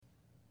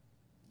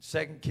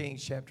2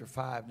 Kings chapter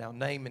 5. Now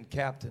Naaman,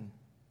 captain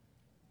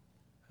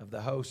of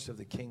the host of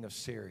the king of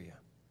Syria,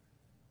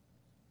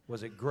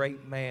 was a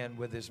great man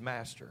with his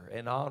master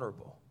and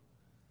honorable,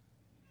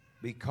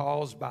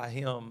 because by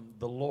him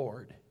the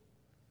Lord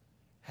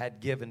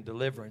had given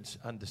deliverance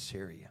unto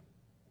Syria.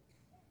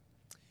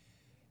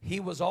 He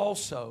was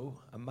also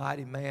a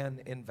mighty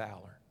man in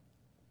valor.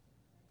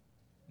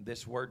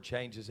 This word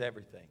changes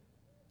everything.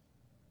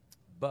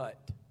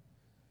 But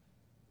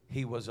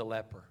he was a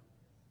leper.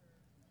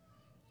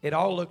 It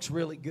all looks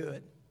really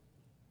good.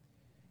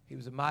 He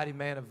was a mighty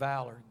man of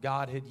valor.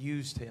 God had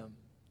used him.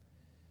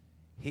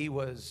 He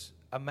was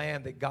a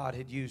man that God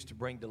had used to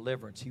bring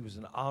deliverance. He was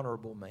an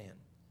honorable man.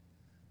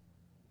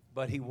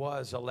 But he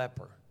was a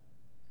leper.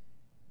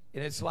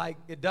 And it's like,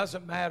 it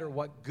doesn't matter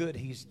what good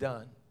he's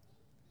done.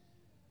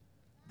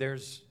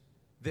 There's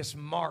this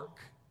mark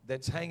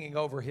that's hanging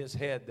over his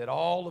head that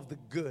all of the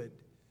good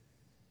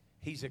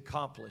he's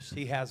accomplished.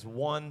 He has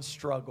one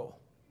struggle,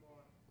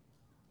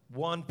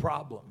 one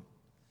problem,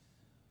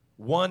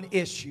 one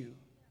issue.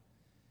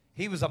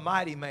 He was a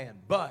mighty man,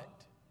 but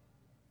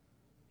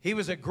he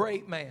was a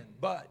great man,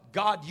 but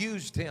God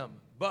used him,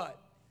 but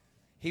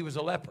he was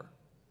a leper.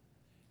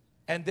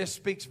 And this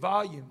speaks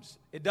volumes.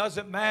 It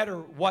doesn't matter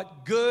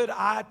what good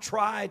I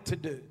try to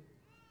do.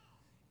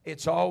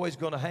 It's always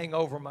going to hang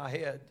over my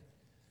head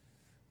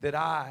that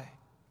I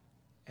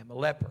am a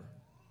leper.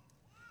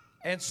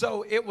 And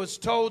so it was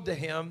told to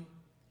him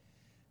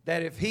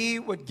that if he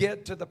would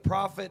get to the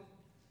prophet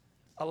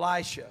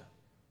Elisha,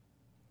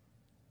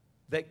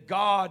 that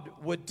God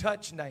would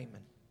touch Naaman.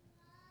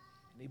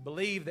 And he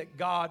believed that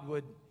God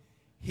would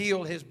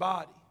heal his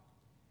body.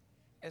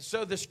 And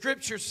so the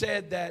scripture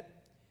said that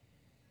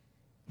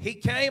he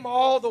came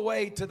all the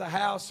way to the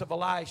house of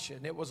Elisha,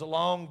 and it was a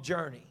long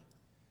journey.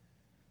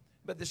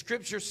 But the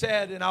scripture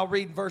said, and I'll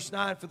read verse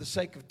 9 for the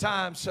sake of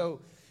time.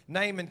 So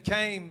Naaman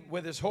came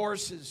with his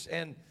horses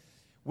and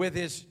with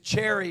his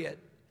chariot,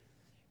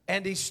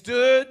 and he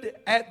stood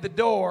at the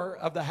door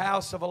of the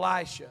house of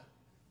Elisha.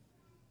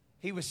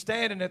 He was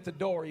standing at the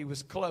door. He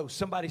was close.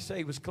 Somebody say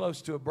he was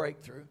close to a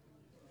breakthrough.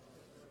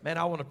 Man,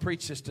 I want to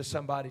preach this to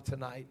somebody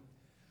tonight.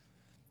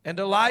 And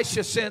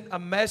Elisha sent a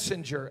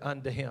messenger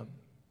unto him,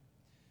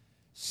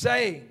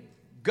 saying,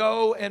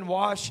 go and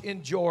wash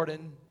in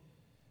Jordan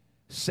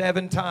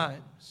 7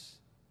 times,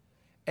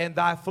 and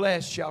thy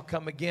flesh shall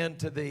come again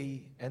to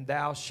thee, and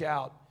thou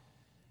shalt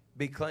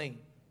be clean.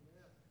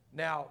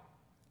 Now,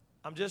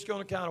 I'm just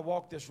going to kind of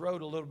walk this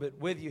road a little bit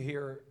with you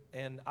here,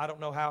 and I don't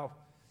know how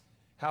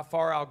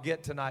far I'll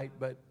get tonight,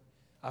 but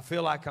I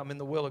feel like I'm in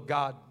the will of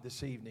God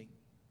this evening.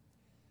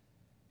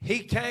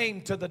 He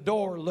came to the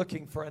door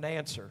looking for an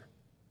answer.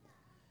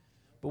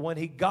 But when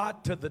he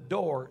got to the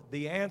door,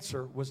 the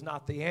answer was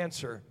not the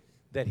answer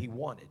that he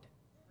wanted.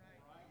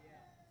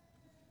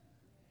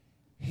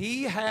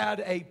 He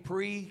had a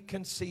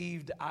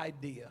preconceived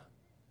idea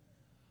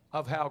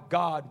of how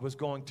God was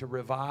going to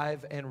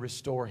revive and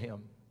restore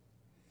him.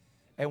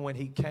 And when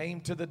he came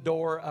to the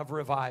door of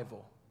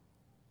revival,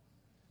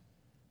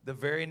 the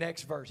very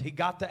next verse, he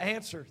got the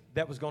answer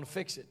that was going to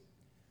fix it.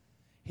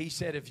 He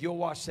said, if you'll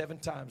wash 7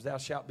 times, thou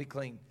shalt be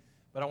clean.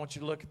 But I want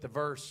you to look at the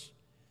verse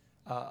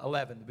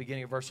 11, the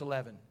beginning of verse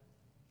 11.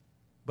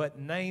 But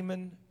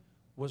Naaman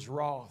was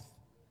wroth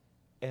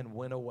and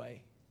went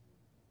away.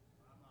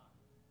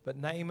 But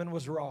Naaman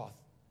was wroth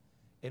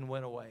and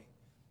went away.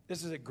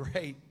 This is a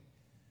great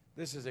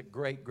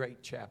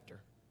chapter.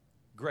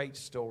 Great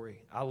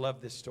story. I love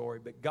this story.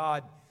 But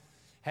God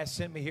has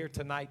sent me here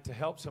tonight to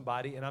help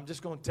somebody. And I'm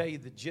just going to tell you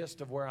the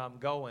gist of where I'm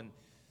going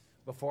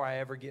before I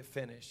ever get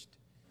finished.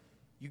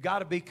 You got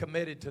to be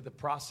committed to the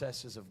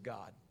processes of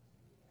God.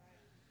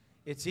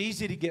 It's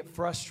easy to get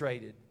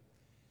frustrated,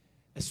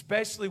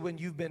 especially when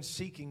you've been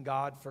seeking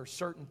God for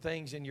certain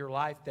things in your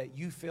life that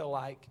you feel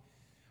like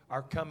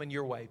are coming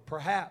your way.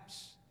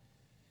 Perhaps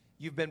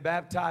you've been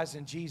baptized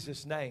in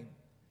Jesus' name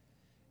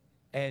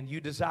and you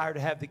desire to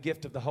have the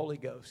gift of the Holy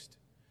Ghost,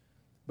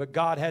 but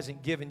God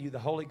hasn't given you the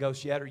Holy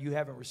Ghost yet, or you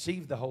haven't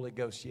received the Holy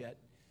Ghost yet,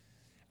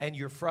 and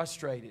you're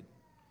frustrated.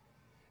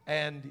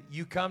 And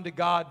you come to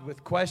God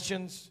with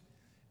questions,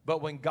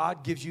 but when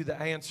God gives you the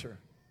answer,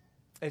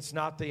 it's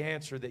not the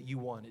answer that you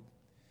wanted.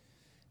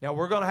 Now,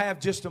 we're going to have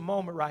just a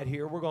moment right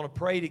here. We're going to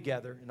pray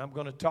together, and I'm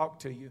going to talk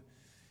to you.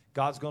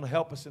 God's going to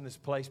help us in this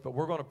place, but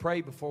we're going to pray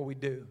before we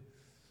do,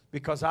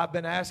 because I've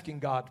been asking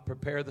God to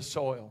prepare the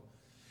soil.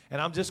 And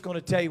I'm just going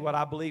to tell you what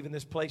I believe in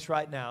this place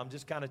right now. I'm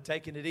just kind of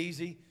taking it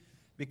easy,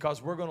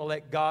 because we're going to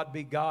let God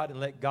be God and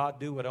let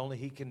God do what only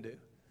He can do.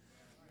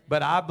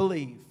 But I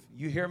believe,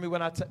 you hear me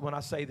when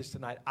I say this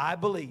tonight, I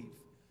believe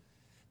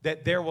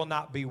that there will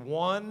not be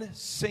one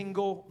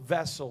single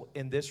vessel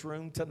in this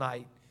room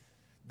tonight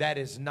that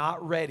is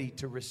not ready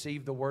to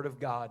receive the Word of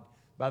God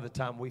by the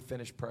time we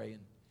finish praying.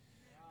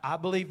 I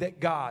believe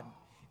that God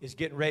is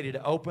getting ready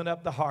to open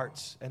up the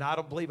hearts, and I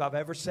don't believe I've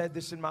ever said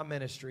this in my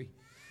ministry,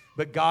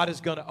 but God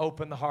is going to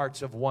open the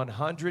hearts of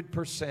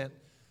 100%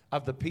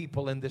 of the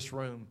people in this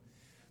room.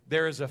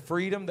 There is a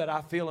freedom that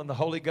I feel in the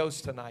Holy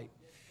Ghost tonight,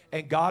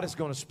 and God is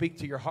going to speak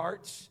to your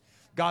hearts.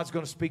 God's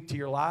going to speak to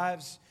your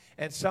lives,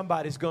 and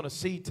somebody's going to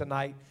see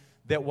tonight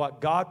that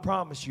what God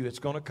promised you, it's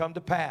going to come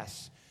to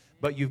pass,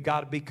 but you've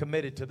got to be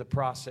committed to the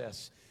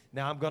process.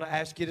 Now I'm going to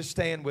ask you to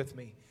stand with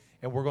me,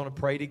 and we're going to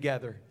pray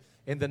together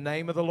in the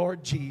name of the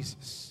Lord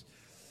Jesus.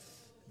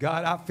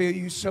 God, I feel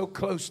you so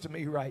close to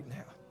me right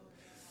now.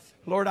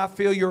 Lord, I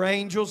feel your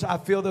angels. I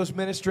feel those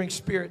ministering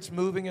spirits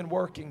moving and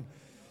working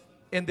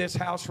in this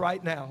house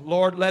right now.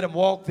 Lord, let them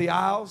walk the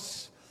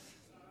aisles.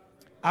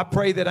 I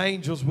pray that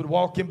angels would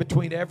walk in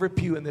between every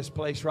pew in this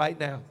place right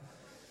now.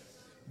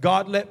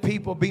 God, let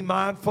people be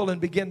mindful and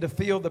begin to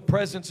feel the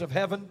presence of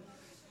heaven.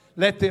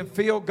 Let them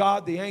feel,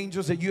 God, the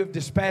angels that you have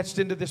dispatched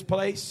into this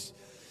place.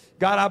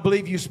 God, I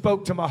believe you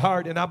spoke to my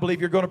heart, and I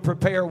believe you're going to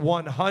prepare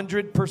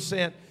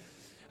 100%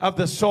 of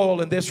the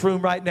soil in this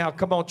room right now.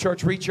 Come on,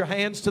 church, reach your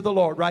hands to the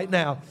Lord right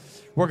now.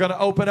 We're going to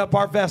open up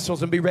our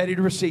vessels and be ready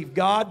to receive.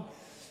 God,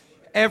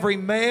 every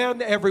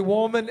man, every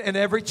woman, and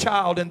every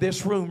child in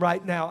this room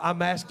right now,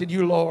 I'm asking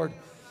you, Lord,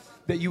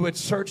 that you would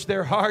search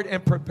their heart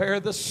and prepare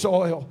the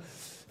soil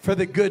for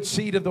the good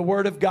seed of the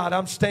Word of God.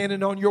 I'm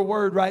standing on your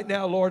word right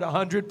now, Lord,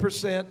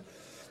 100%.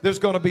 There's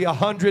going to be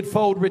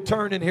 100-fold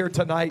return in here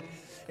tonight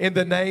in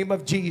the name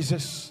of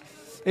Jesus.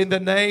 In the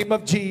name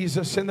of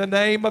Jesus. In the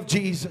name of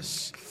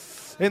Jesus.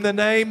 In the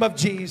name of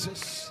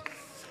Jesus.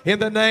 In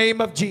the name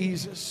of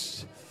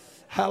Jesus.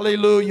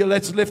 Hallelujah.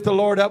 Let's lift the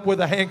Lord up with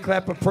a hand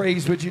clap of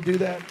praise. Would you do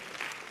that?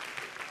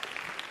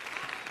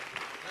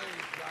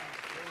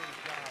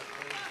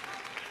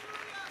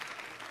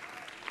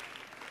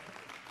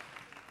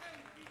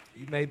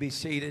 You may be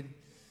seated.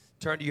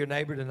 Turn to your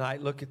neighbor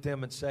tonight. Look at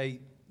them and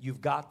say,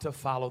 you've got to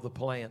follow the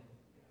plan.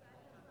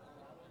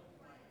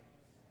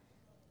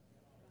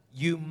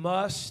 You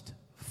must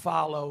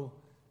follow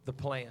the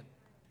plan.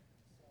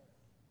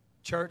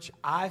 Church,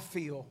 I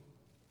feel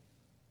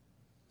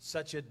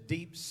such a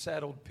deep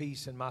settled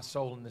peace in my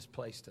soul in this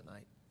place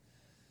tonight.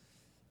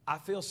 I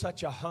feel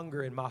such a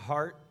hunger in my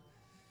heart.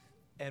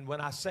 And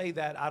when I say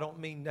that, I don't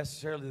mean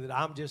necessarily that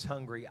I'm just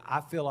hungry.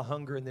 I feel a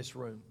hunger in this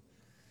room.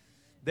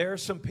 There are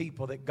some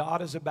people that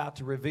God is about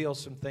to reveal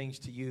some things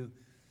to you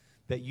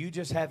that you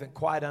just haven't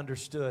quite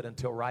understood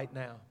until right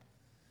now.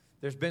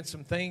 There's been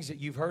some things that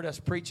you've heard us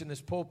preach in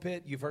this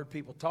pulpit, you've heard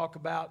people talk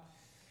about,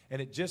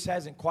 and it just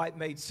hasn't quite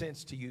made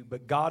sense to you.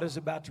 But God is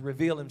about to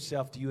reveal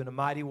himself to you in a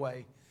mighty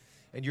way,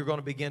 and you're going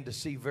to begin to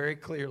see very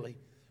clearly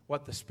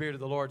what the Spirit of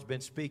the Lord's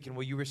been speaking.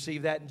 Will you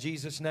receive that in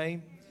Jesus'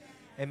 name?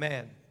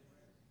 Amen.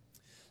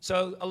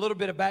 So a little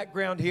bit of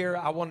background here.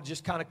 I want to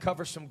just kind of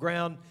cover some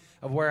ground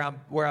of where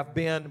I've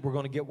been. We're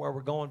going to get where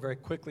we're going very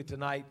quickly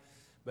tonight.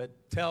 But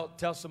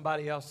tell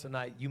somebody else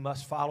tonight, you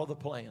must follow the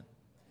plan.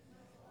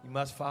 You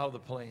must follow the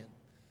plan.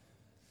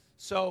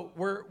 So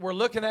we're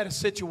looking at a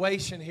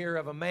situation here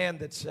of a man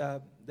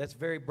that's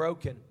very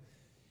broken.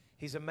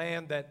 He's a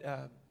man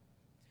that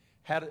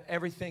had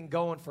everything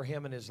going for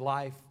him in his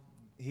life.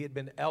 He had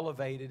been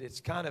elevated.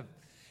 It's kind of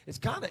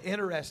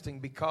interesting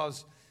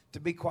because, to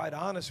be quite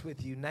honest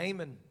with you,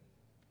 Naaman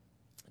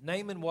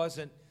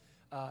wasn't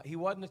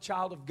a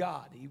child of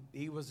God.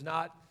 He was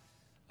not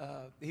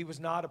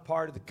a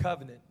part of the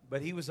covenant,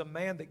 but he was a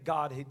man that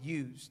God had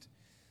used.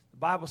 The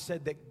Bible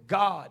said that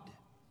God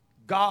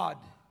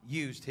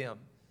used him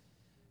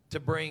to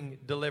bring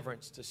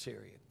deliverance to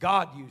Syria.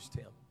 God used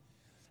him.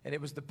 And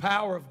it was the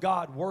power of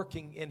God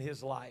working in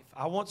his life.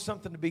 I want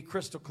something to be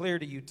crystal clear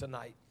to you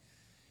tonight.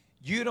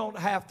 You don't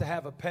have to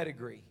have a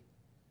pedigree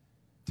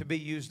to be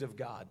used of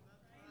God.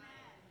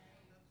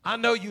 I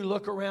know you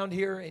look around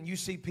here and you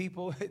see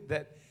people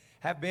that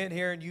have been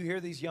here, and you hear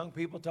these young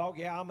people talk,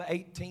 yeah, I'm an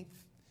 18th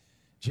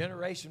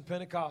generation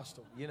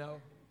Pentecostal, you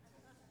know.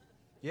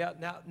 Yeah,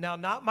 now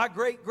not my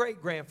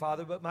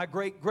great-great-grandfather, but my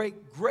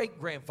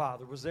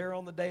great-great-great-grandfather was there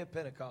on the day of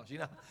Pentecost, you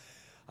know.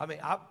 I mean,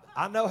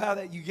 I know how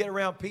that you get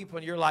around people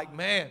and you're like,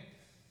 man,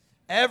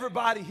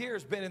 everybody here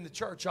has been in the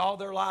church all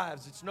their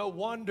lives. It's no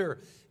wonder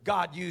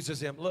God uses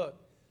them. Look,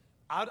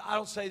 I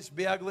don't say this to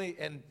be ugly,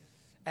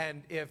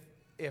 and if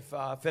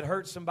it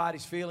hurts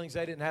somebody's feelings,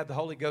 they didn't have the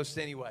Holy Ghost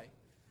anyway.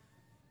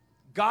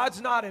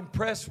 God's not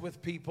impressed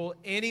with people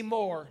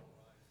anymore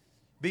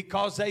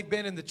because they've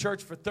been in the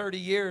church for 30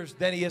 years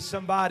than he is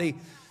somebody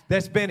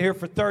that's been here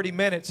for 30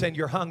 minutes and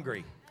you're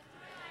hungry.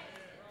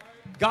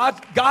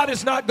 God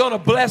is not going to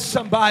bless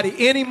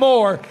somebody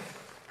anymore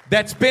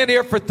that's been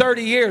here for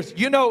 30 years.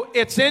 You know,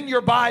 it's in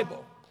your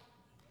Bible.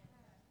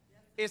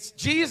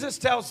 Jesus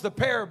tells the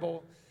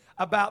parable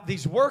about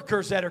these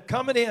workers that are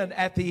coming in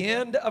at the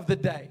end of the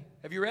day.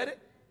 Have you read it?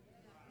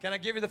 Can I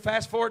give you the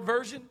fast forward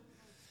version?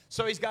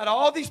 So he's got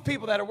all these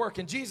people that are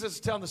working. Jesus is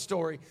telling the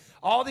story.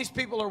 All these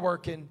people are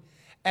working.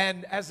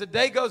 And as the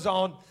day goes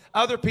on,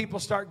 other people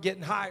start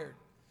getting hired.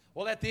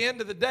 Well, at the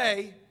end of the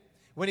day,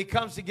 when he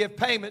comes to give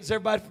payments, is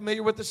everybody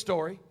familiar with the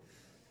story?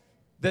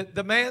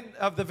 The man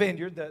of the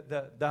vineyard,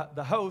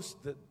 the host,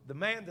 the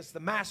man that's the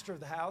master of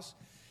the house,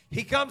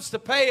 he comes to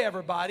pay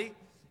everybody.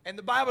 And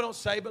the Bible don't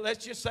say, but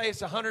let's just say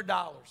it's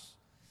 $100.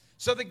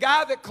 So the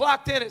guy that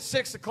clocked in at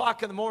 6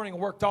 o'clock in the morning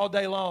and worked all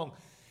day long,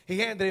 he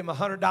handed him a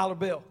 $100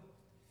 bill.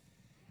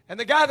 And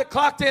the guy that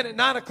clocked in at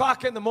 9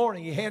 o'clock in the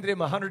morning, he handed him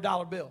a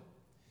 $100 bill.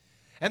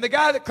 And the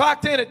guy that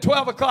clocked in at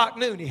 12 o'clock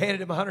noon, he handed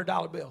him a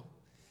 $100 bill.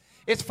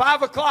 It's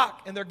 5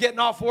 o'clock and they're getting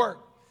off work.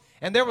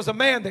 And there was a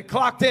man that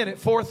clocked in at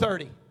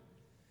 4:30.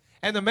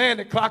 And the man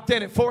that clocked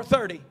in at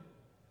 4:30,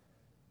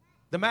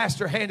 the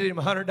master handed him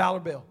a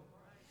 $100 bill.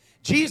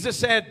 Jesus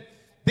said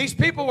these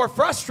people were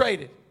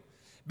frustrated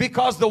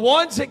because the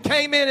ones that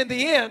came in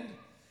the end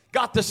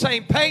got the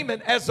same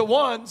payment as the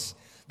ones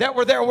that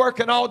were there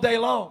working all day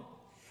long.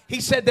 He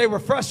said they were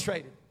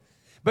frustrated.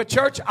 But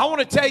church, I want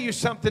to tell you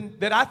something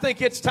that I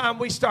think it's time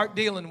we start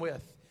dealing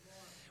with.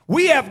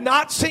 We have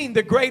not seen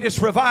the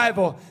greatest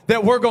revival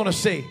that we're going to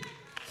see.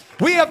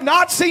 We have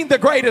not seen the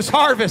greatest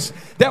harvest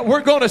that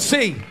we're going to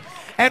see.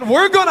 And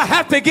we're going to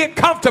have to get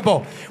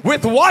comfortable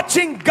with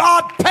watching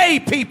God pay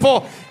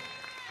people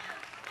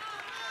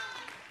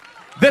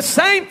the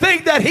same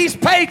thing that He's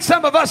paid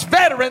some of us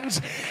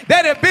veterans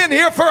that have been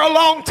here for a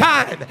long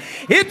time.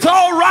 It's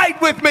all right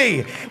with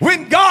me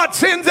when God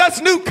sends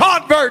us new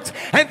converts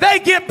and they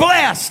get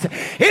blessed.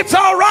 It's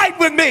all right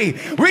with me.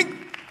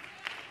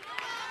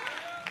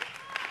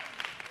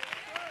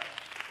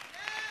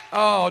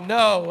 Oh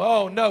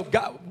no.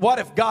 God, what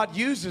if God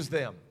uses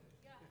them?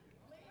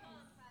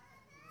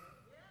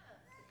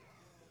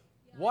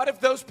 What if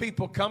those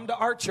people come to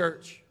our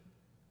church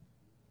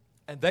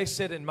and they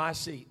sit in my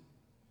seat?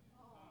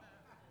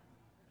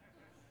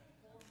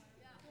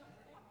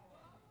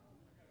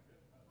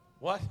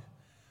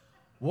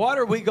 What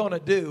are we going to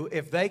do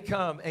if they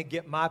come and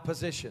get my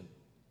position?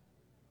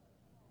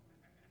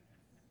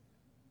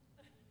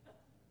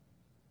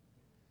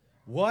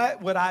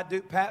 What would I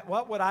do, Pat?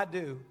 What would I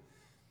do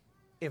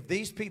if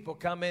these people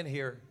come in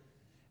here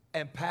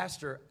and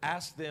pastor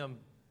asked them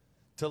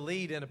to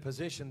lead in a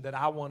position that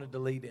I wanted to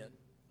lead in?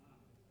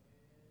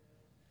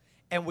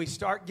 And we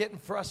start getting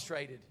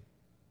frustrated.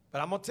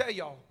 But I'm going to tell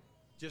y'all,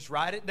 just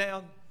write it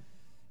down.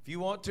 If you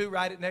want to,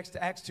 write it next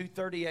to Acts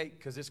 2:38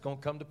 because it's going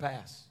to come to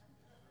pass.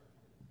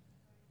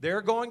 There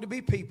are going to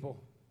be people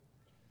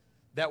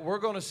that we're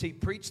going to see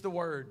preach the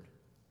word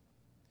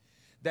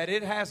that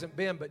it hasn't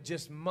been but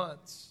just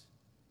months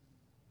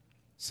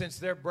since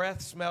their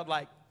breath smelled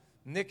like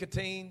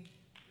nicotine.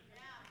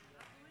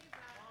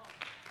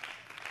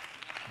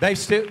 They've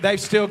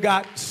still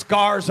got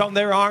scars on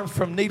their arms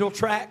from needle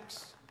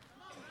tracks.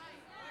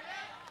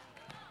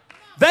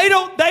 They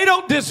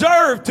don't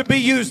deserve to be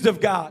used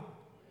of God.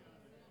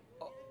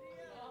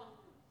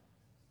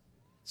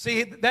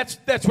 See,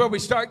 that's where we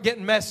start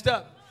getting messed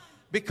up.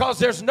 Because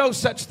there's no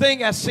such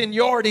thing as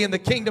seniority in the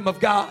kingdom of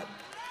God.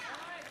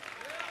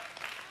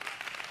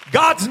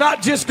 God's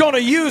not just going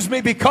to use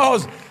me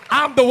because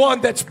I'm the one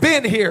that's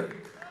been here.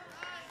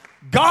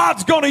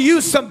 God's going to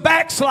use some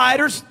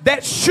backsliders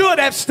that should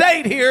have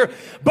stayed here,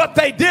 but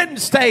they didn't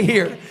stay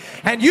here.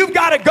 And you've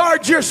got to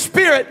guard your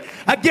spirit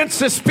against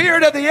the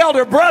spirit of the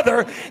elder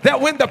brother, that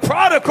when the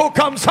prodigal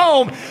comes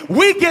home,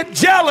 we get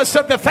jealous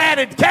of the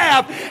fatted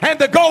calf and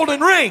the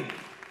golden ring.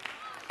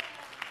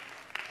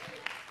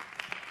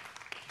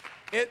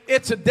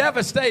 It's a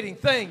devastating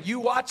thing.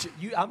 You watch it.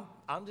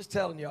 I'm just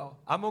telling y'all.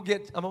 I'm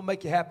gonna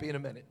make you happy in a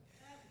minute.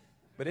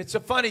 But it's a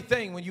funny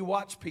thing when you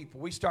watch people.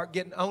 We start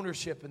getting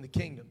ownership in the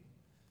kingdom.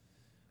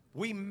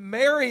 We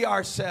marry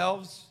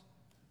ourselves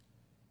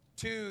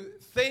to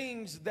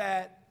things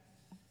that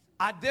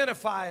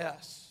identify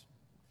us.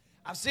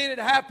 I've seen it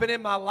happen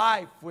in my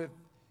life with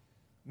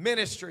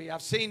ministry.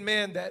 I've seen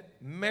men that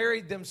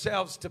married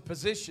themselves to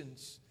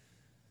positions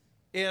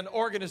in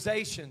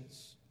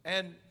organizations,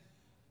 and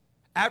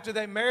after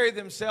they marry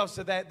themselves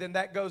to that, then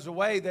that goes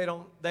away. They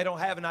don't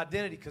have an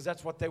identity because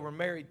that's what they were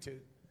married to.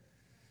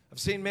 I've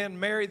seen men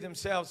marry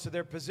themselves to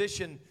their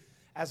position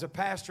as a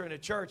pastor in a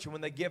church, and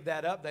when they give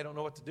that up, they don't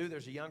know what to do.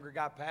 There's a younger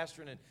guy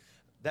pastoring, and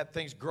that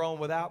thing's grown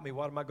without me.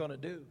 What am I going to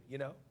do? You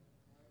know,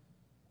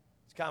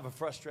 it's kind of a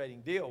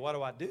frustrating deal. What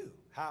do I do?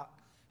 How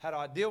do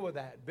I deal with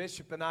that?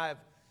 Bishop and I have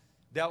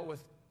dealt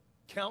with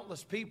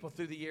countless people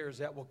through the years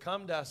that will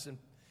come to us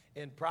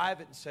in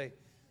private and say,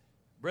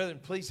 "Brethren,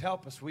 please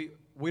help us. We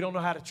don't know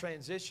how to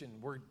transition.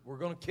 We're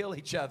going to kill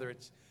each other.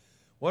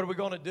 What are we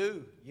going to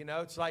do?" You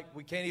know, it's like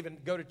we can't even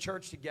go to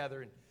church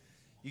together. And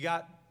you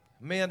got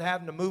men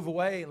having to move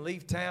away and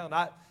leave town.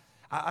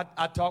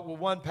 I talked with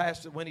one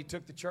pastor when he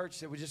took the church.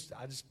 Said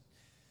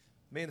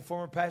me and the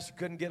former pastor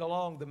couldn't get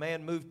along. The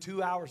man moved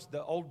 2 hours.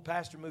 The old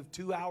pastor moved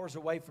 2 hours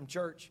away from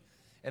church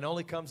and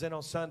only comes in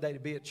on Sunday to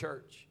be at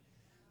church.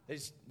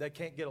 They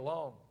can't get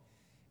along.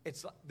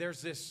 It's like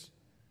there's this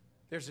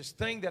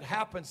thing that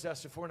happens to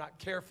us if we're not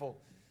careful,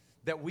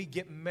 that we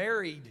get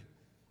married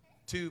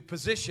to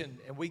position,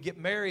 and we get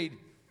married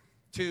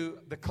to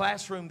the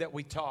classroom that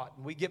we taught,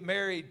 and we get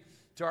married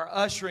to our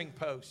ushering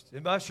post.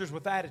 Them ushers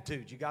with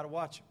attitude, you got to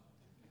watch them.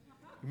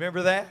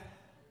 Remember that?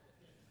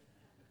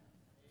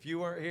 If you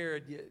weren't here,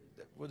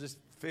 we'll just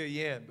fill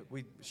you in. But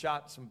we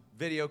shot some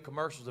video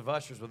commercials of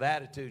ushers with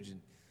attitudes,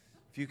 and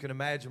if you can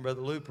imagine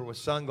Brother Looper with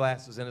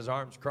sunglasses and his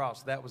arms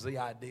crossed, that was the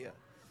idea.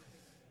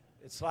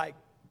 It's like,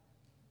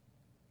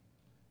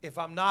 if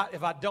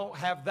I don't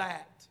have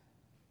that,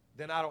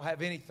 then I don't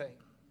have anything.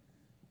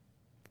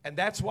 And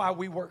that's why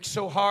we work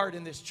so hard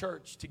in this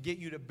church to get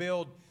you to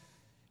build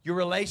your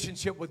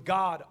relationship with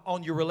God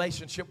on your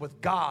relationship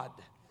with God.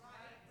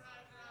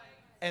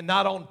 And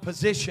not on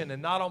position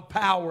and not on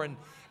power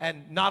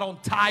and not on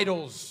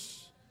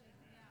titles.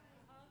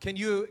 Can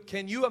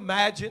you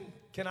imagine?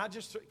 Can I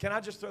just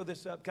throw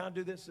this up? Can I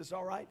do this? Is this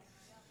all right?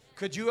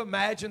 Could you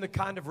imagine the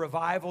kind of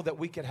revival that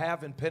we could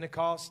have in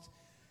Pentecost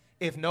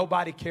if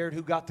nobody cared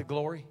who got the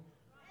glory?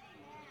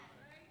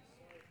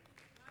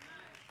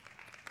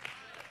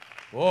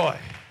 Boy.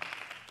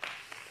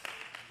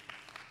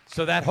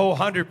 So that whole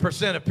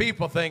 100% of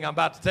people thing, I'm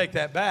about to take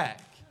that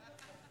back.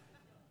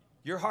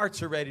 Your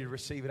hearts are ready to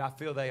receive it. I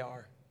feel they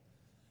are.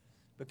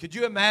 But could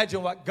you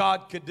imagine what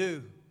God could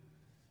do?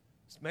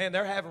 Man,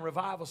 they're having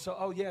revival. So,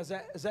 oh yeah, is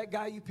that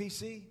guy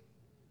UPC?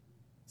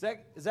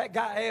 Is that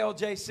guy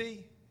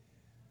ALJC?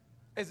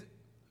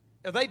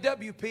 Are they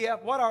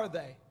WPF? What are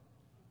they?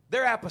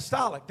 They're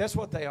apostolic. That's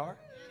what they are.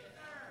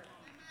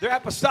 They're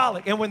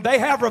apostolic. And when they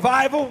have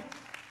revival,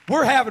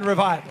 we're having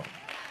revival.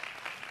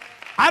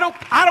 I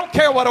don't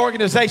care what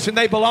organization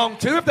they belong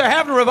to. If they're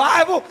having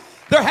revival,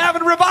 they're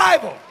having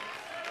revival.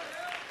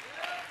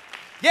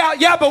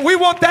 Yeah, but we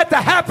want that to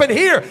happen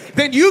here.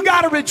 Then you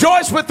got to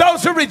rejoice with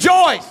those who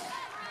rejoice.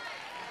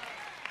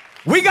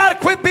 We got to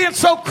quit being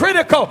so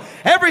critical.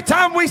 Every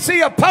time we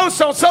see a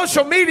post on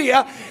social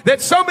media that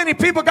so many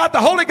people got the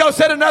Holy Ghost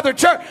at another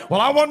church,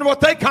 well, I wonder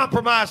what they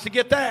compromised to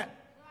get that.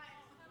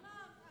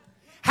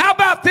 How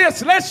about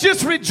this? Let's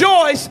just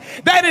rejoice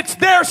that it's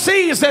their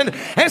season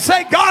and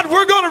say, God,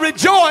 we're going to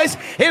rejoice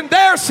in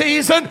their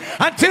season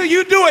until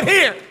you do it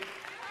here.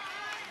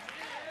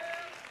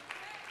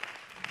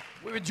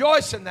 We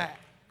rejoice in that.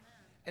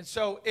 And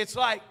so it's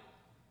like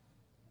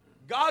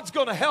God's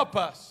going to help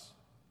us.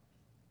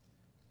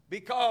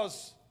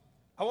 Because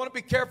I want to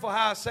be careful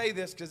how I say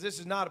this, because this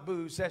is not a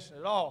boo-hoo session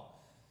at all.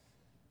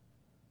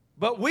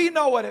 But we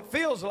know what it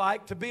feels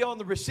like to be on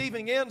the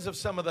receiving ends of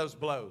some of those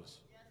blows.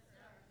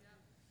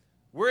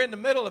 We're in the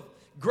middle of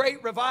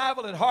great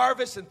revival and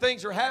harvest, and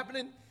things are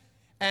happening.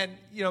 And,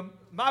 you know,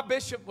 my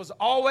bishop has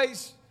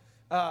always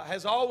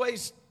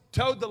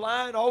towed the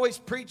line, always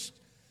preached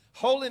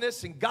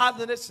holiness and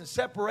godliness and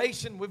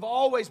separation. We've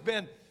always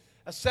been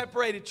a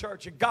separated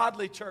church, a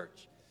godly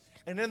church.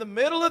 And in the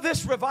middle of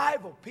this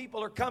revival,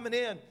 people are coming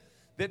in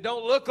that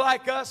don't look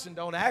like us and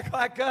don't act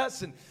like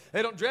us and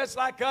they don't dress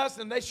like us,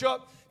 and they show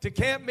up to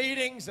camp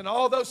meetings and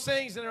all those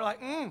things, and they're like,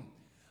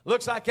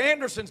 looks like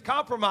Anderson's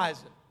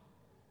compromising.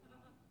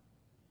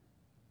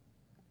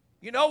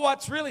 You know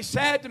what's really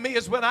sad to me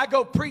is when I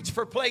go preach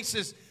for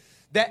places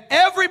that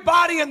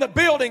everybody in the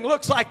building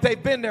looks like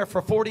they've been there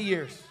for 40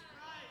 years.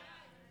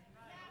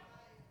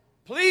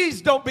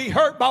 Please don't be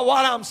hurt by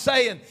what I'm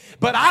saying.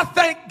 But I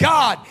thank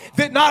God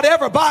that not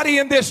everybody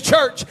in this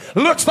church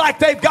looks like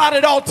they've got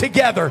it all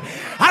together.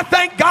 I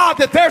thank God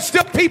that there's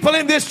still people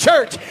in this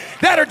church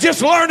that are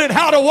just learning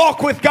how to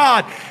walk with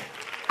God.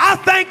 I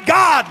thank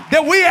God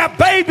that we have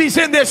babies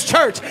in this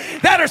church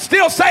that are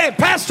still saying,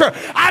 Pastor,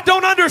 I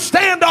don't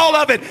understand all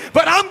of it,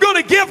 but I'm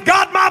going to give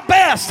God my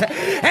best.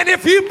 And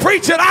if you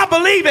preach it, I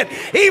believe it.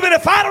 Even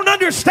if I don't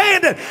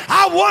understand it,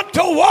 I want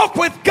to walk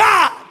with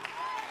God.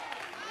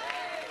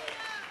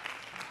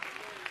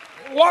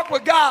 Walk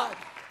with God.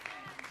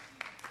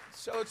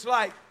 So it's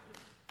like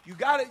you've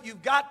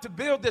got to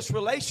build this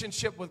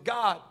relationship with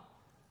God.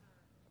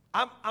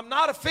 I'm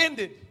not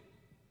offended.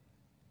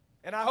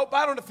 And I hope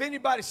I don't offend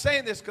anybody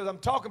saying this, because I'm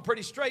talking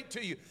pretty straight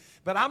to you.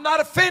 But I'm not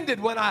offended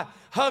when I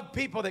hug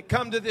people that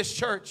come to this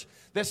church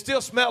that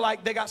still smell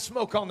like they got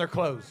smoke on their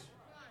clothes.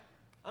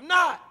 I'm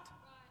not.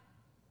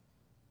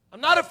 I'm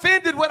not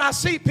offended when I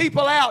see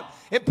people out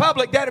in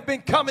public that have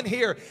been coming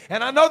here,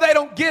 and I know they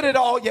don't get it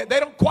all yet. They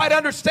don't quite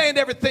understand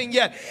everything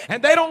yet,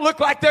 and they don't look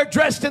like they're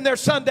dressed in their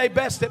Sunday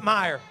best at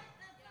Meijer.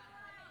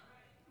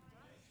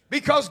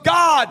 Because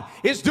God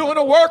is doing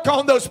a work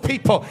on those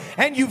people,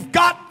 and you've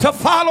got to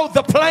follow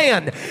the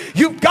plan.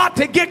 You've got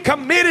to get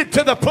committed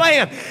to the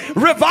plan.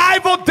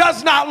 Revival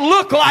does not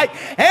look like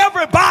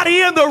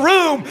everybody in the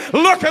room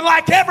looking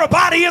like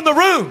everybody in the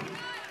room.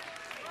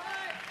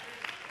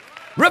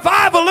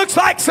 Revival looks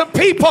like some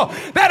people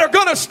that are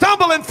going to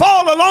stumble and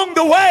fall along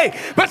the way,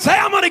 but say,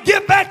 I'm going to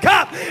get back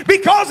up,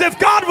 because if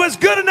God was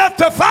good enough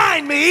to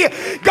find me,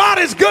 God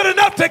is good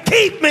enough to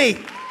keep me.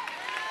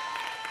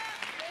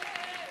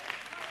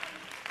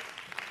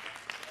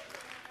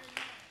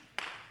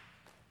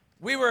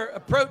 We were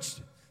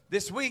approached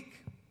this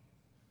week,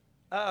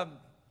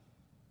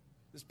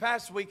 this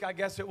past week, I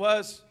guess it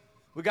was.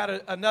 We got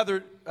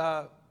another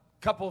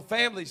couple of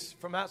families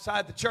from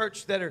outside the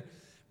church that are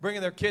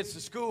bringing their kids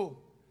to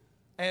school.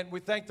 And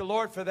we thank the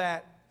Lord for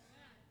that.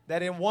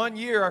 That in 1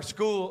 year our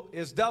school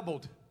is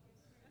doubled.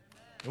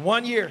 In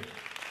 1 year.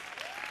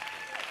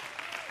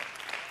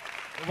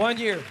 In 1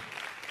 year.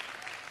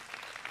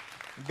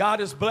 God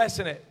is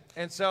blessing it.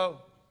 And so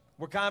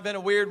we're kind of in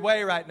a weird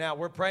way right now.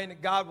 We're praying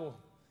that God will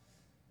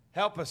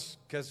help us,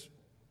 because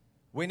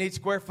we need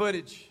square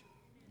footage.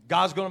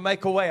 God's going to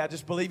make a way. I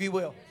just believe He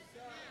will.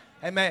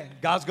 Amen.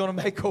 God's going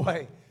to make a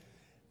way.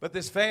 But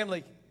this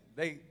family,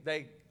 they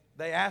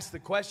they asked the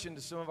question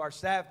to some of our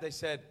staff. They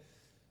said,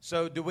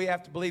 so do we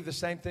have to believe the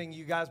same thing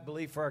you guys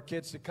believe for our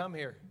kids to come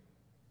here?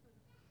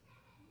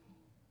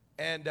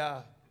 And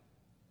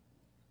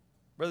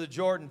Brother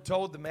Jordan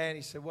told the man,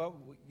 he said, well,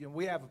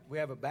 we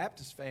have a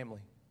Baptist family.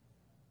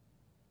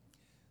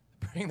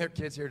 Bring their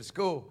kids here to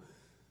school.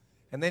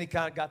 And then he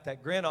kind of got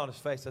that grin on his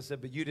face. I said,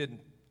 but you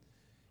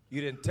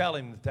didn't tell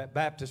him that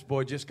Baptist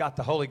boy just got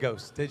the Holy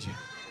Ghost, did you?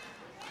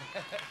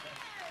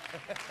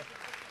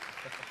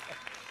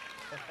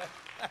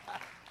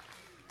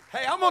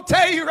 Hey, I'm going to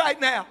tell you right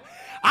now,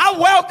 I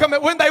welcome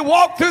it when they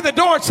walk through the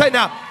door and say,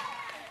 now,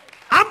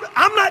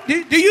 I'm not,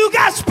 do you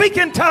guys speak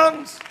in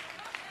tongues?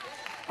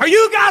 Are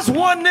you guys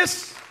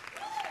oneness?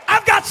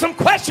 I've got some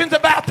questions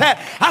about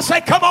that. I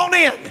say, come on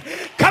in.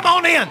 Come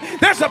on in.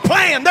 There's a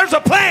plan. There's a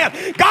plan.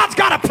 God's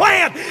got a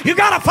plan. You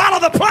got to follow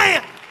the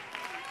plan.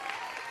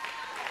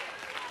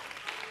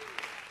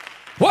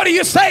 What are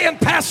you saying,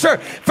 Pastor?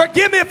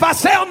 Forgive me if I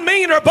sound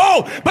mean or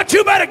bold, but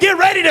you better get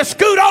ready to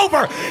scoot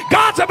over.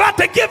 God's about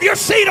to give your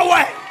seat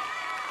away.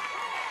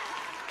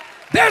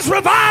 There's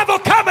revival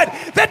coming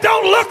that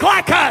don't look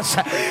like us.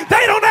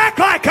 They don't act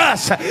like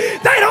us.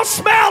 They don't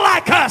smell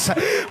like us.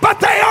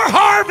 But they are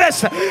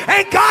harvest.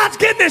 And God's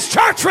getting his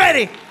church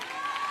ready.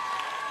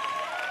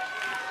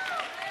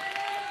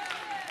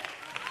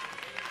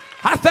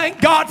 I thank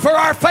God for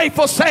our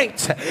faithful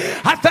saints.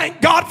 I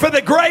thank God for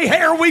the gray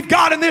hair we've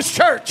got in this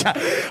church.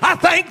 I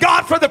thank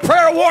God for the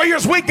prayer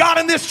warriors we got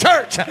in this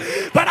church.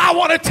 But I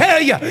want to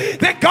tell you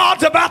that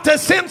God's about to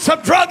send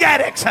some drug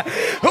addicts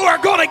who are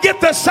going to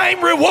get the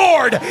same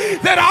reward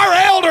that our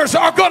elders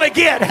are going to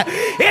get.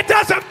 It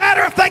doesn't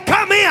matter if they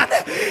come in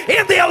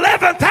the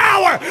 11th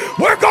hour.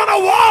 We're going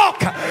to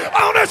walk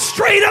on a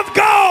street of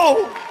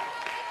gold.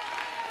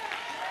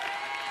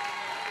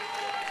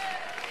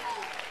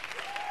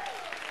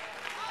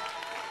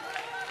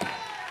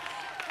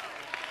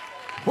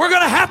 We're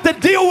going to have to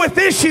deal with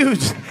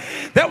issues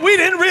that we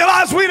didn't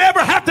realize we'd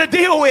ever have to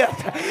deal with.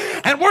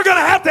 And we're going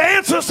to have to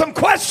answer some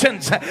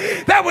questions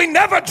that we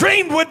never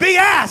dreamed would be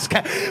asked.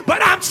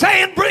 But I'm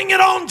saying, bring it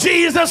on,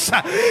 Jesus.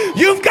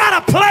 You've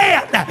got a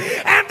plan,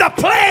 and the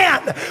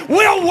plan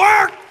will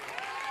work.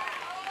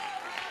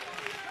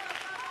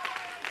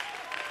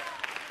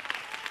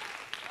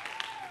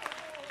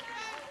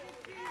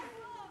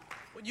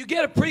 When you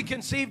get a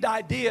preconceived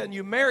idea and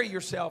you marry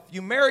yourself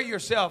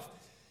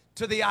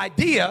to the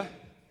idea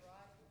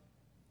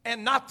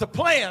and not the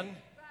plan.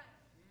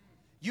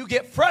 You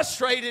get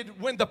frustrated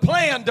when the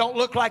plan don't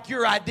look like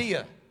your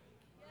idea.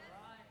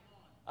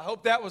 I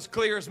hope that was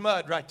clear as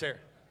mud right there.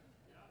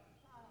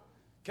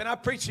 Can I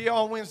preach to you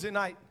on Wednesday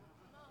night?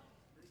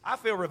 I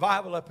feel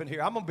revival up in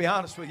here. I'm going to be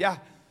honest with you.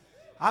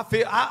 I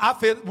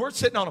feel we're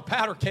sitting on a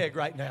powder keg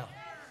right now.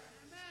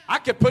 I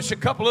could push a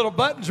couple little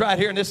buttons right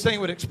here and this thing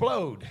would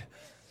explode.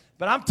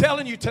 But I'm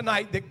telling you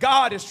tonight that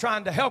God is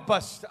trying to help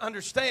us to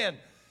understand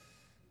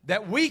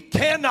that we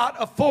cannot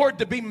afford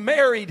to be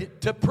married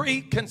to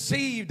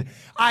preconceived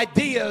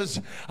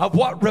ideas of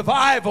what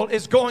revival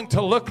is going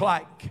to look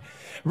like.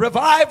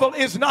 Revival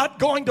is not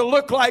going to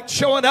look like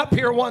showing up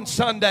here one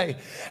Sunday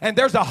and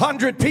there's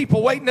 100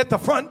 people waiting at the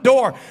front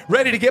door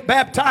ready to get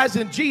baptized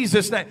in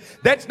Jesus' name.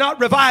 That's not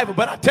revival.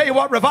 But I tell you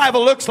what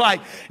revival looks like.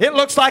 It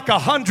looks like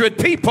 100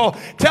 people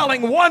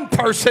telling one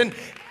person.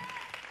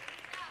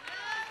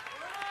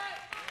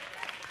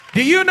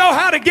 Do you know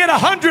how to get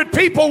 100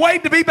 people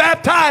waiting to be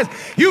baptized?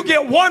 You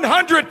get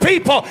 100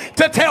 people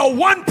to tell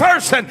one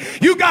person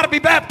you got to be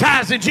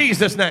baptized in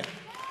Jesus' name.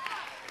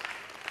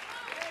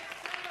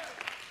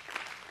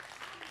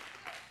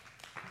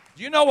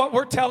 Do you know what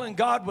we're telling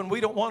God when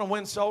we don't want to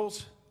win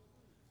souls?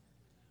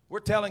 We're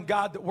telling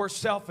God that we're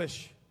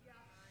selfish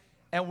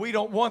and we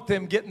don't want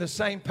them getting the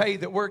same pay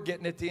that we're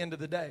getting at the end of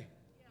the day.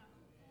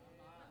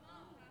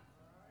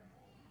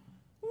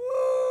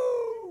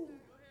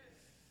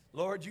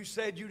 Lord, you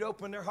said you'd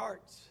open their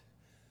hearts.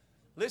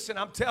 Listen,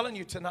 I'm telling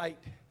you tonight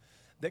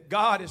that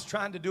God is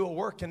trying to do a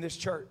work in this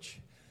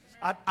church.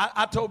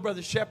 I told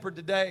Brother Shepherd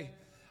today,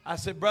 I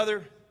said,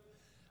 brother,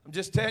 I'm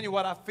just telling you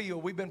what I feel.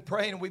 We've been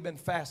praying and we've been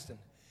fasting.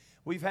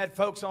 We've had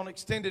folks on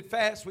extended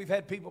fast. We've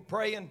had people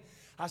praying.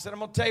 I said, I'm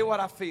going to tell you what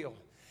I feel.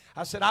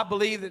 I said, I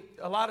believe that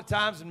a lot of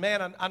times, and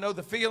man, I know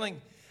the feeling.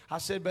 I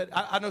said, but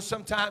I know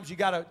sometimes you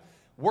got to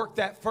work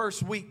that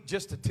first week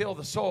just to till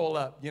the soil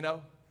up, you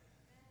know.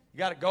 You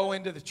got to go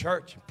into the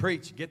church and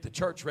preach and get the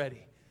church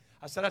ready.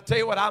 I said, I'll tell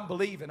you what I'm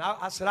believing.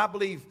 I said, I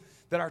believe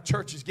that our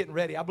church is getting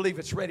ready. I believe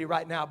it's ready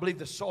right now. I believe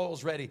the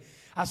soil's ready.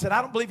 I said,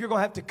 I don't believe you're going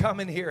to have to come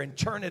in here and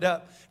churn it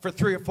up for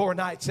 3 or 4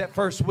 nights that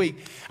first week.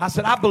 I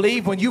said, I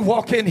believe when you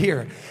walk in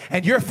here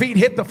and your feet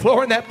hit the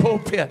floor in that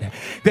pulpit,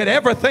 that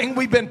everything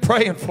we've been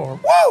praying for,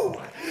 woo,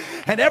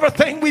 and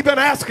everything we've been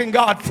asking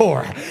God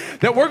for,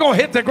 that we're going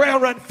to hit the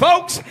ground running.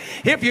 Folks,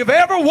 if you've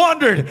ever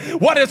wondered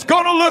what it's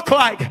going to look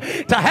like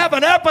to have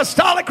an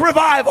apostolic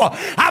revival,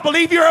 I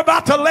believe you're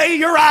about to lay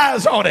your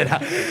eyes on it.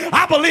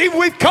 I believe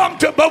we've come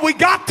to, but we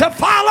got to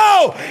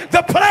follow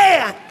the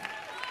plan.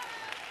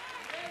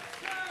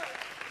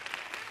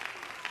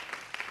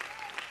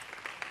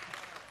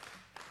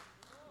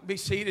 Be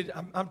seated.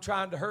 I'm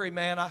trying to hurry,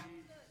 man. I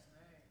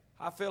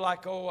feel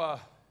like, what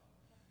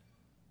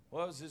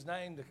was his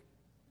name? The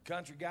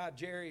country guy,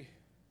 Jerry,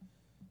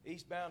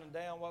 Eastbound and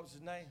Down. What was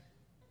his name?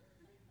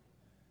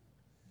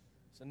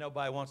 So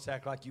nobody wants to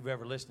act like you've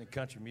ever listened to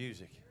country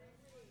music.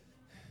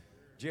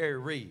 Jerry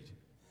Reed.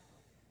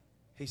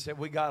 He said,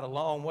 we got a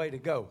long way to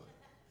go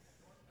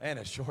and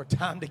a short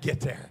time to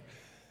get there.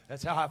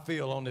 That's how I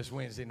feel on this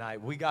Wednesday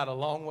night. We got a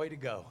long way to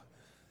go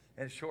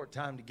and a short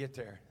time to get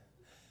there.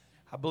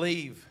 I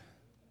believe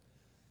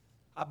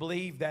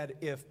that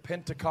if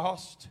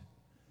Pentecost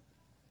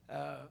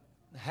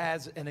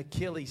has an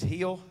Achilles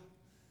heel,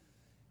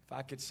 if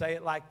I could say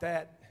it like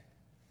that,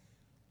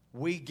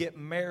 we get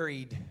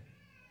married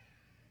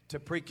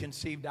to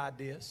preconceived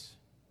ideas.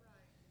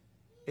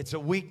 It's a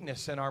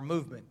weakness in our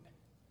movement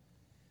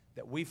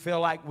that we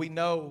feel like we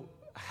know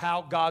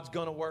how God's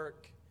going to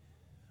work.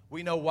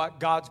 We know what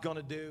God's going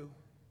to do.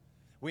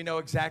 We know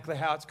exactly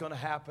how it's going to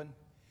happen.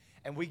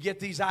 And we get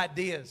these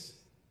ideas.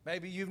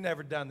 Maybe you've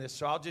never done this,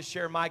 so I'll just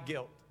share my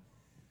guilt.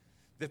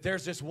 That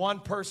there's this one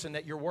person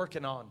that you're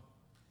working on,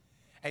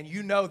 and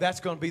you know that's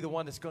going to be the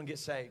one that's going to get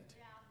saved.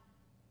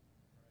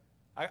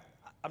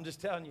 I'm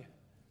just telling you.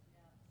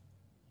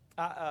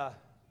 I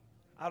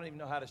don't even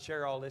know how to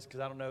share all this because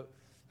I don't know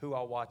who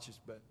all watches,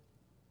 but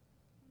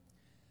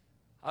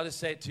I'll just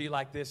say it to you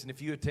like this, and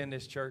if you attend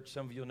this church,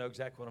 some of you will know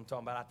exactly what I'm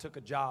talking about. I took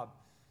a job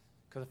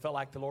because I felt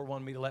like the Lord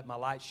wanted me to let my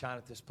light shine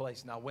at this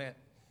place, and I went.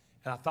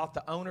 And I thought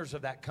the owners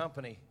of that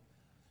company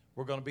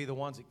were going to be the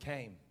ones that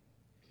came,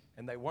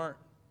 and they weren't.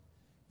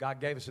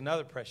 God gave us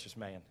another precious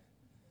man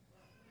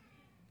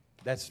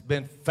that's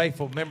been a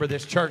faithful member of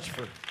this church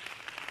for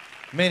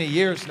many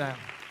years now.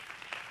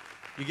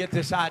 You get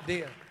this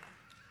idea.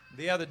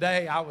 The other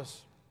day, I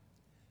was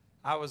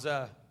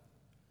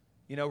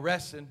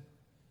resting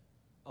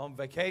on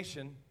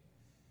vacation,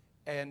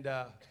 and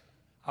I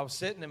was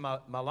sitting in my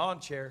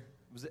lawn chair.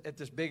 It was at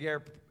this big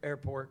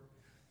airport.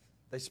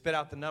 They spit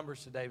out the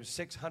numbers today. It was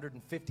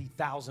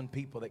 650,000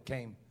 people that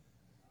came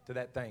to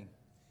that thing.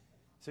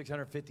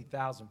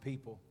 650,000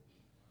 people.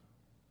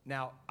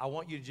 Now, I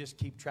want you to just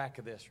keep track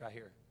of this right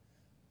here.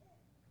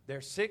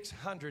 There's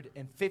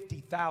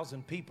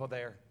 650,000 people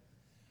there.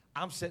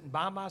 I'm sitting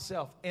by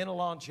myself in a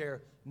lawn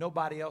chair,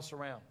 nobody else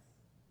around.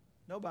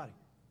 Nobody.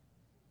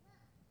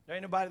 There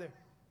ain't nobody there.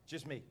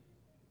 Just me.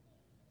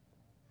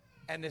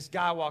 And this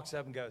guy walks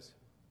up and goes,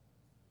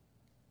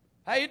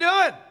 "How you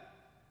doing?"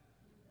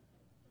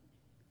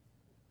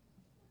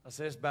 I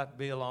said, "It's about to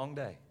be a long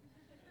day."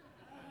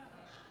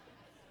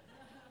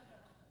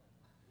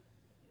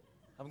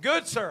 "I'm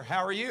good, sir.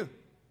 How are you?"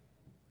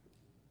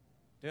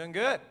 "Doing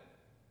good."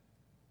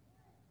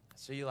 "I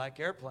see you like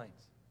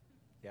airplanes."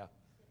 "Yeah."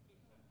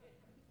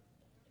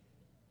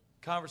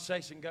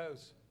 Conversation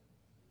goes.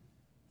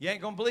 You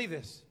ain't going to believe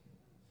this.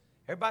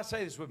 Everybody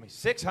say this with me.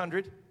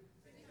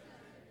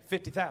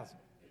 650,000.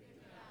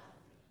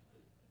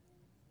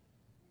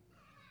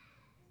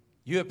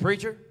 You a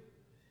preacher?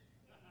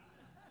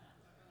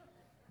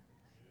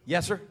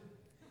 Yes, sir.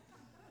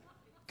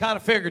 Kind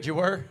of figured you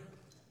were.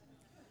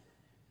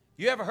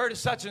 You ever heard of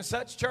such and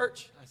such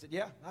church? I said,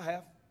 yeah, I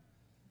have.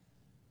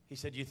 He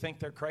said, you think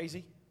they're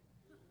crazy?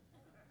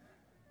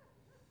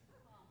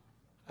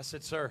 I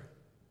said, sir,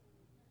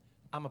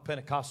 I'm a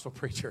Pentecostal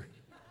preacher.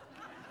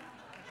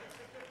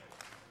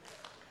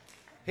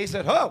 He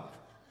said, oh,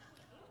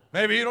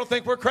 maybe you don't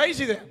think we're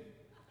crazy then. I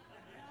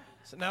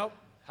said, no,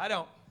 I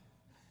don't.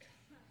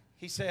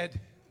 He said,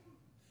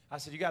 I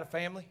said, you got a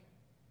family?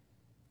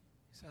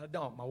 He said, I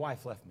don't. My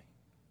wife left me.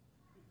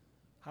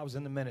 I was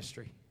in the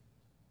ministry.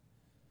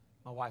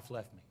 My wife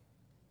left me.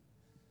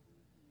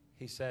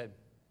 He said,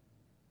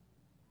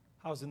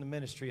 I was in the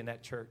ministry in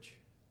that church.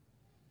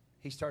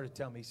 He started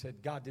telling me, he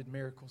said, God did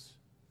miracles.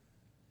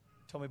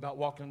 Told me about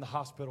walking in the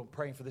hospital and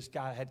praying for this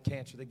guy who had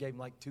cancer. They gave him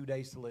like 2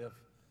 days to live.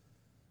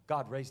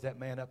 God raised that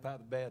man up out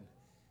of the bed.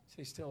 He said,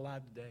 he's still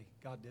alive today.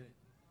 God did it.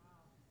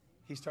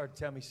 He started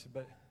telling me, he said,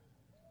 but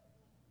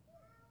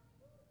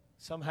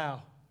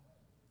somehow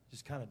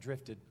just kind of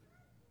drifted.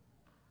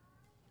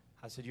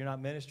 I said, you're not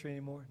ministry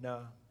anymore?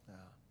 No.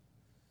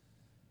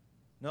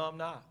 No, I'm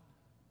not.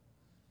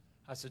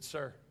 I said,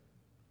 sir,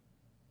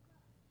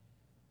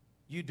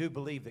 you do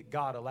believe that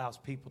God allows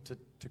people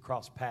to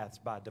cross paths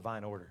by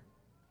divine order.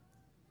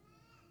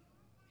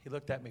 He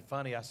looked at me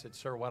funny. I said,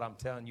 sir, what I'm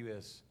telling you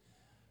is,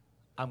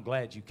 I'm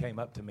glad you came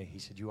up to me. He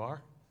said, you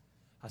are?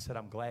 I said,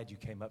 I'm glad you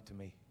came up to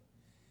me.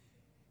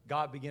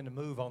 God began to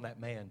move on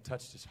that man,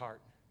 touched his heart.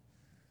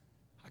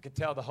 I could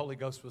tell the Holy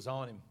Ghost was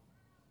on him.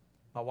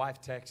 My wife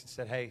texted and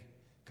said, hey,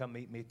 come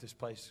meet me at this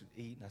place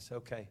to eat. And I said,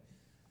 okay.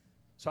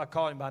 So I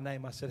called him by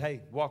name. I said, hey,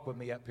 walk with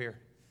me up here.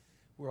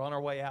 We're on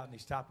our way out, and he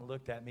stopped and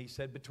looked at me. He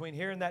said, between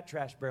here and that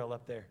trash barrel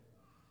up there,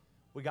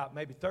 we got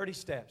maybe 30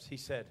 steps. He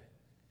said,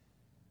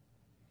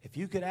 if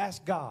you could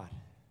ask God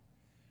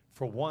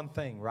for one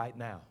thing right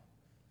now,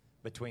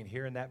 between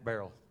here and that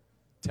barrel,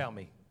 tell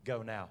me,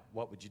 go now,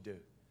 what would you do?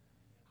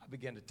 I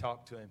began to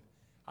talk to him.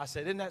 I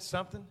said, isn't that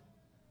something?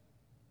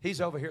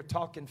 He's over here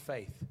talking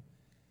faith.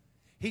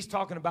 He's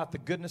talking about the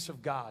goodness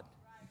of God.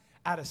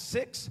 Out of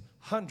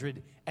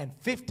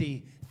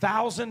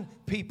 650,000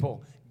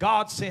 people,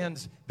 God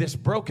sends this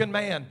broken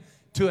man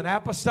to an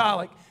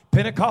apostolic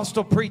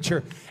Pentecostal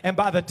preacher. And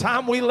by the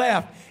time we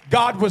left,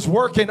 God was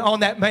working on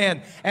that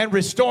man and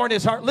restoring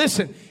his heart.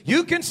 Listen,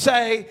 you can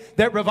say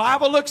that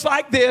revival looks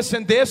like this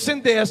and this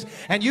and this,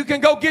 and you can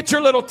go get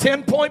your little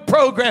 10-point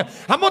program.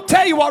 I'm going to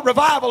tell you what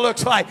revival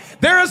looks like.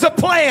 There is a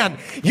plan.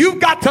 You've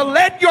got to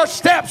let your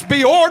steps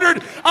be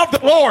ordered of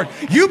the Lord.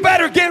 You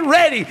better get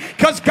ready,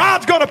 because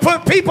God's going to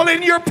put people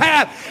in your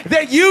path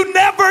that you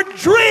never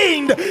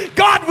dreamed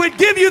God would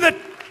give you the...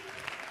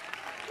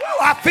 Woo,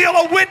 I feel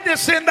a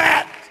witness in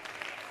that.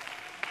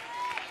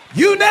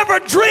 You never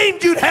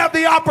dreamed you'd have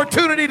the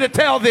opportunity to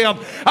tell them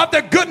of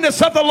the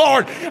goodness of the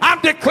Lord.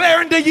 I'm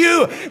declaring to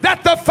you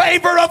that the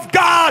favor of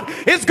God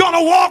is going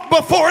to walk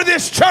before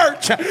this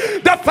church.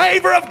 The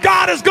favor of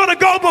God is going to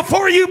go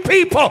before you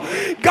people.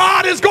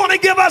 God is going to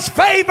give us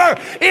favor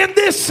in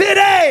this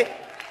city.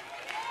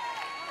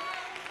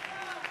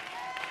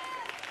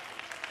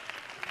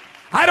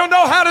 I don't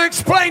know how to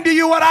explain to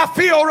you what I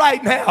feel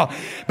right now,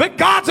 but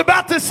God's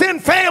about to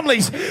send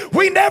families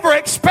we never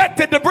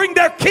expected to bring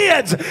their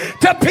kids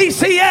to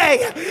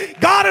PCA.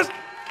 God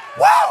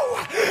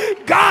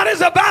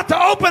is about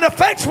to open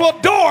effectual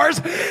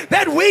doors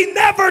that we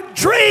never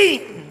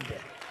dreamed.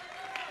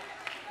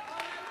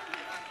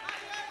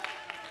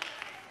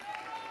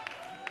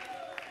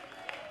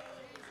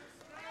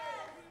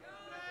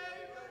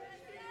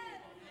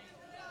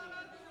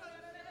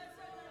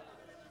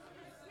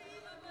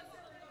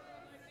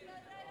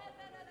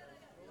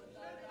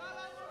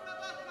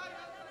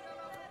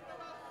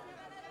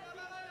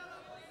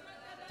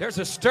 There's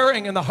a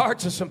stirring in the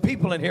hearts of some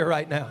people in here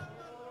right now.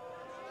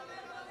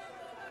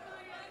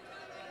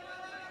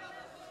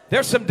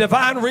 There's some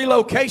divine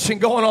relocation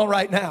going on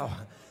right now.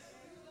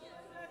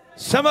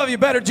 Some of you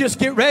better just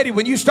get ready.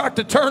 When you start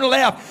to turn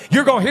left,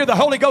 you're going to hear the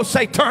Holy Ghost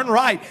say, turn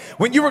right.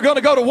 When you were going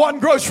to go to one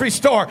grocery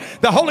store,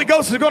 the Holy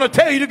Ghost is going to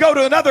tell you to go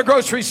to another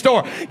grocery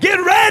store.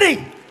 Get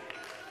ready.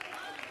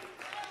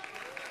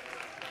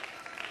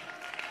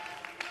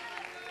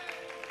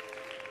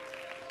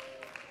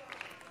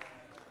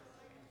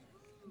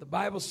 The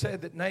Bible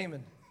said that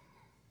Naaman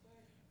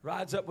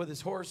rides up with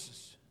his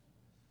horses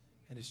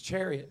and his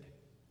chariot,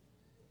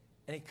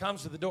 and he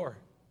comes to the door.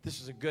 This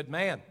is a good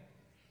man.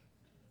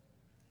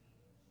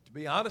 To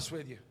be honest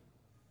with you,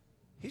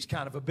 he's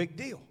kind of a big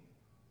deal.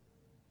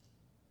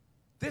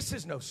 This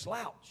is no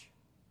slouch.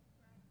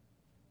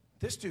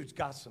 This dude's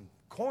got some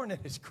corn in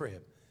his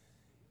crib.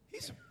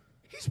 He's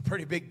a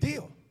pretty big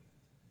deal.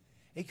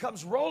 He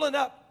comes rolling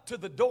up to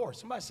the door.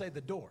 Somebody say the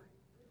door.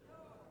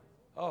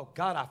 Oh,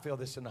 God, I feel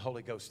this in the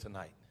Holy Ghost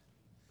tonight.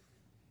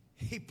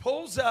 He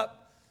pulls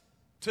up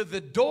to the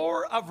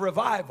door of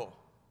revival,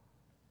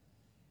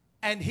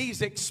 and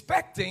he's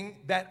expecting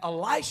that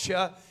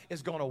Elisha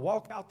is going to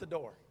walk out the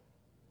door.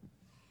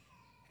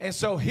 And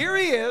so here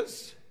he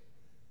is,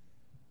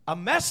 a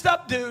messed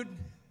up dude.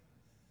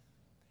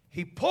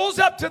 He pulls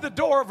up to the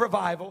door of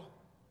revival,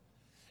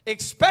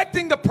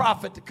 expecting the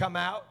prophet to come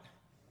out,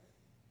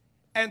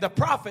 and the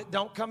prophet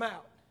don't come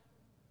out.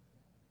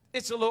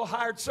 It's a little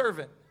hired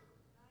servant.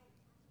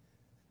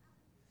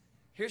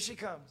 Here she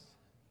comes.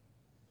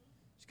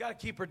 She's got to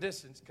keep her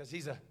distance because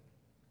he's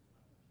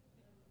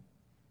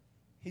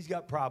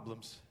got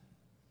problems.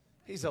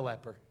 He's a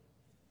leper.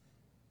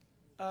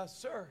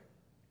 Sir,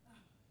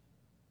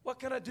 what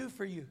can I do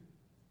for you?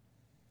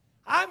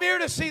 I'm here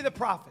to see the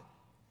prophet.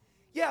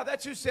 Yeah,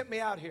 that's who sent me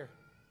out here.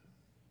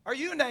 Are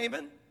you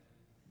Naaman?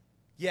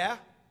 Yeah.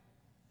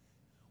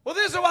 Well,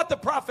 this is what the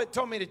prophet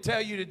told me to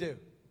tell you to do.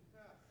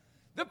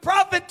 The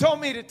prophet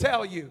told me to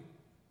tell you.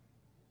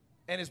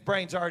 And his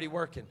brain's already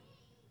working.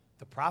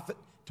 The prophet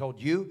told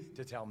you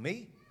to tell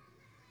me?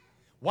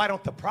 Why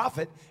don't the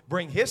prophet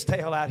bring his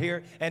tail out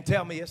here and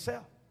tell me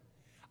himself?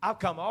 I've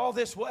come all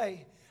this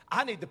way.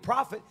 I need the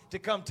prophet to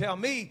come tell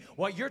me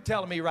what you're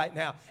telling me right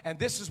now. And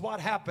this is what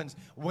happens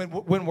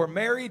when we're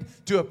married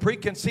to a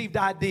preconceived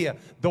idea.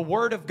 The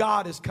word of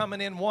God is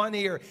coming in one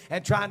ear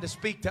and trying to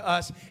speak to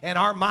us, and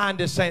our mind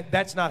is saying,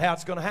 that's not how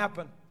it's going to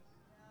happen.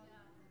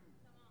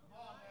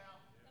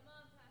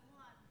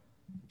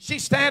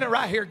 She's standing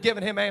right here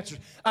giving him answers.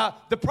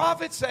 The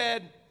prophet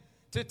said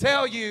to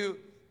tell you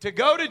to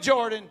go to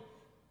Jordan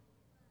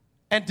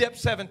and dip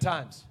 7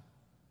 times.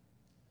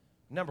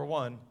 Number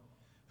one,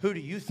 who do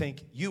you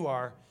think you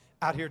are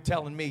out here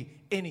telling me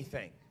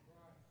anything?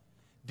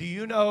 Do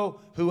you know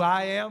who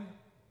I am?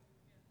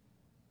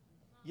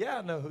 Yeah,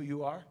 I know who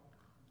you are.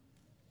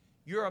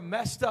 You're a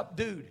messed up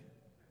dude.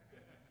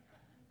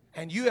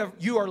 And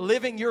you are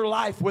living your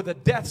life with a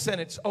death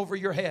sentence over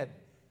your head.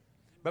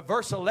 But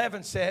verse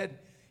 11 said,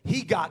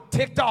 he got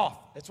ticked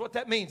off. That's what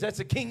that means. That's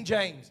the King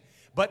James.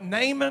 But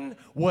Naaman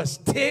was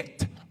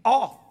ticked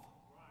off.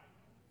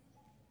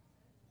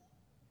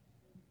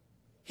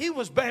 He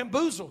was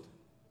bamboozled.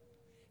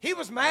 He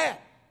was mad.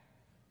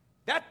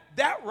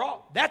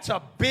 That's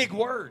a big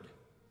word.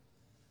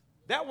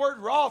 That word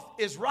wrath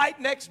is right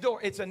next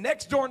door. It's a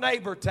next door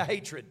neighbor to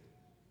hatred.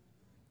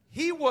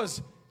 He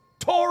was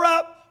tore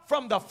up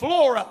from the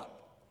floor up.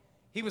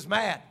 He was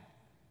mad.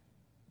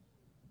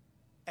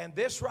 And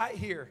this right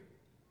here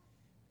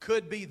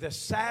could be the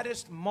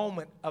saddest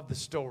moment of the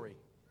story.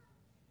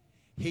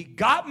 He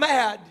got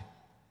mad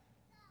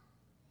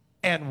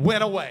and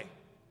went away.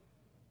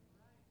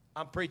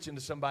 I'm preaching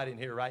to somebody in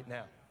here right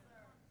now.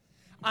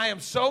 I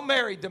am so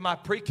married to my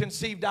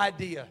preconceived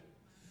idea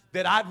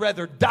that I'd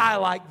rather die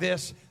like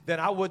this than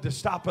I would to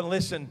stop and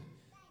listen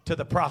to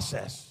the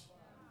process.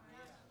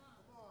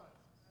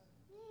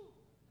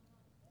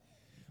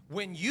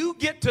 When you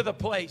get to the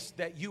place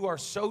that you are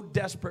so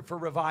desperate for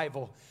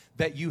revival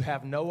that you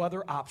have no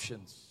other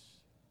options,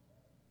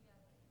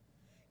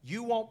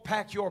 you won't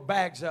pack your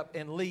bags up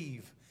and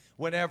leave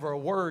whenever a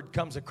word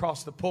comes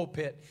across the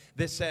pulpit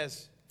that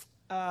says,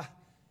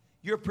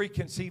 your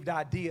preconceived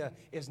idea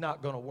is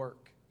not going to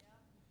work.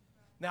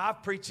 Now,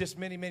 I've preached this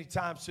many, many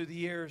times through the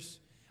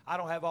years. I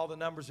don't have all the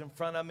numbers in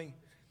front of me.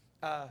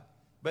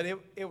 But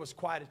it was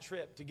quite a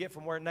trip to get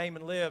from where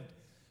Naaman lived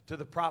to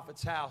the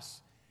prophet's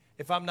house.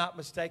 If I'm not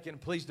mistaken,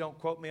 please don't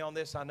quote me on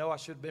this. I know I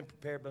should have been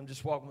prepared, but I'm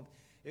just walking with.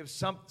 It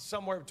was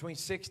somewhere between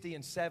 60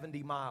 and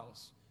 70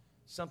 miles,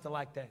 something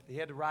like that. He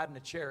had to ride in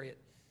a chariot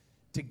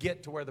to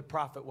get to where the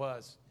prophet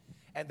was.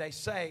 And they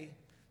say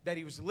that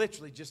he was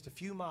literally just a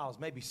few miles,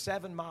 maybe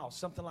 7 miles,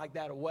 something like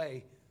that,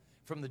 away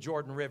from the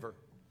Jordan River.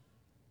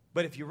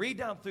 But if you read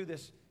down through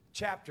this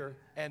chapter,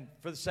 and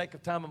for the sake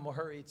of time, I'm going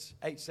to hurry. It's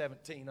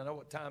 8:17. I know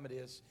what time it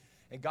is,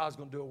 and God's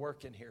going to do a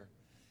work in here.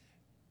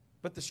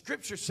 But the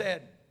scripture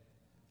said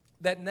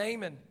that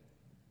Naaman,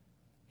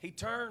 he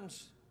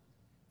turns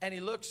and he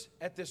looks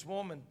at this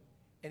woman,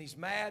 and he's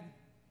mad.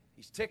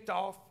 He's ticked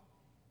off.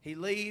 He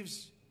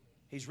leaves.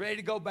 He's ready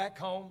to go back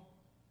home.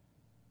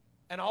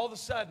 And all of a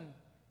sudden,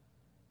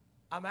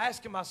 I'm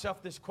asking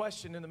myself this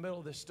question in the middle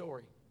of this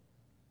story.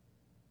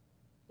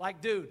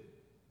 Like, dude,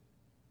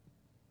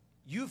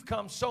 you've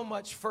come so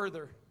much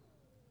further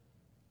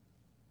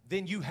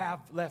than you have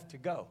left to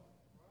go.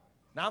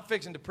 Now, I'm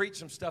fixing to preach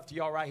some stuff to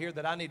y'all right here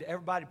that I need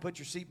everybody to put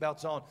your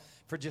seatbelts on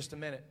for just a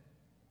minute.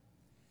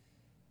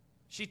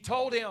 She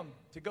told him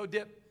to go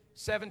dip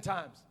 7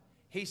 times.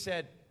 He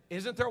said,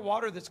 isn't there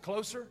water that's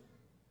closer?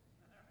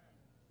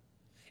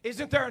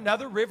 Isn't there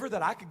another river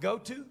that I could go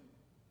to?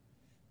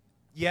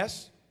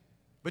 Yes,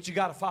 but you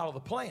got to follow the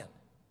plan.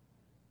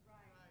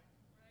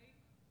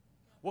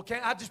 Well,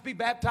 can't I just be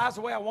baptized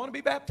the way I want to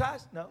be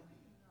baptized? No.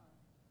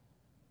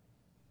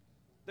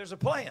 There's a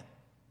plan.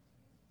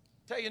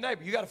 Tell your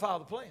neighbor, you got to follow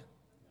the plan.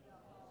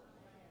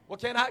 Well,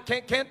 can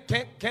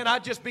I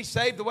just be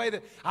saved the way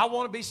that I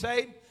want to be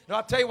saved? No,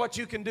 I'll tell you what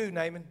you can do,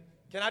 Naaman.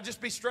 Can I just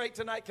be straight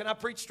tonight? Can I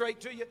preach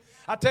straight to you?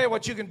 I'll tell you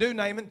what you can do,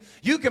 Naaman.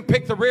 You can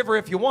pick the river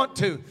if you want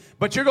to,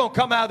 but you're going to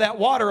come out of that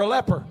water a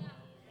leper.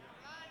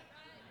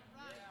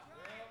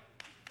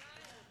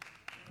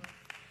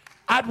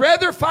 I'd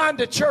rather find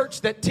a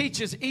church that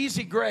teaches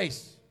easy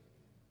grace.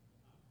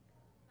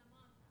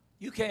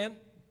 You can.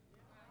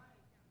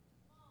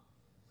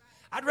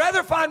 I'd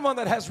rather find one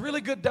that has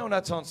really good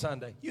donuts on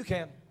Sunday. You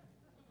can.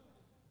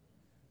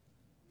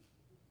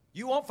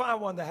 You won't find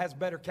one that has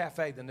better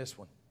cafe than this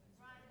one.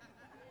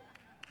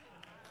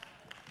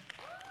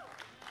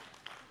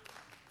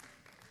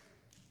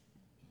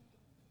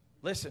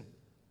 Listen,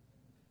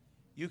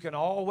 you can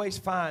always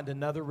find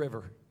another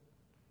river.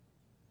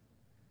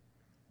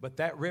 But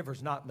that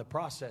river's not in the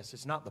process.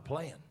 It's not the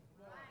plan.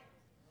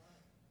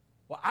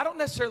 Well, I don't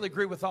necessarily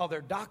agree with all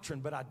their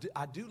doctrine, but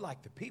I do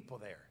like the people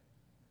there.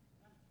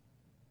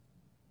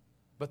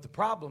 But the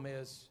problem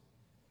is,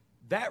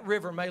 that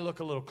river may look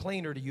a little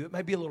cleaner to you. It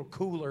may be a little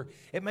cooler.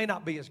 It may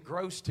not be as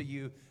gross to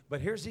you.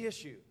 But here's the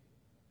issue.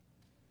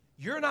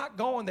 You're not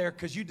going there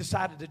because you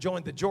decided to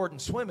join the Jordan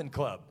Swimming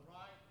Club.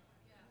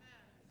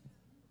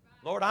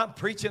 Lord, I'm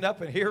preaching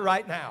up in here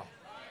right now.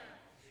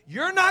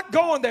 You're not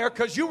going there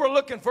because you were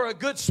looking for a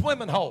good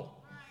swimming hole.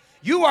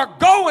 You are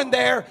going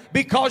there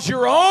because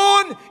you're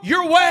on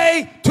your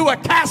way to a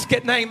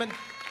casket, Naaman.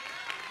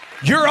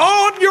 You're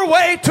on your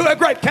way to a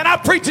grave. Can I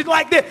preach it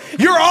like this?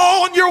 You're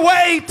on your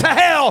way to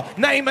hell,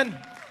 Naaman.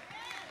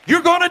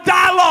 You're going to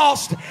die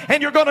lost,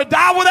 and you're going to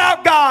die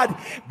without God.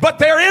 But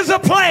there is a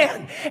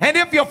plan. And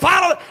if you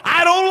follow it,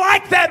 I don't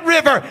like that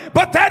river,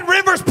 but that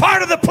river's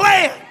part of the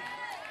plan.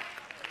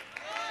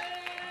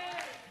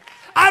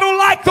 I don't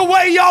like the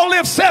way y'all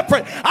live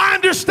separate. I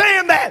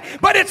understand that,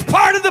 but it's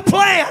part of the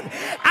plan.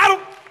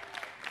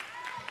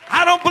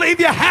 I don't believe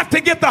you have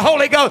to get the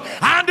Holy Ghost.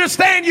 I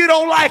understand you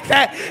don't like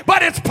that,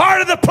 but it's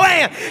part of the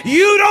plan.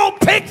 You don't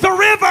pick the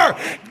river.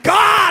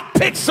 God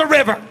picks the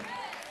river.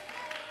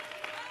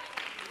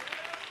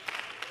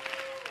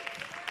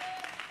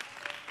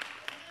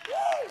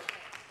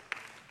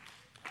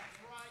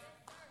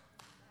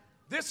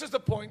 This is the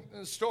point in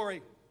the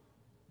story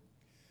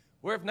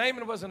where if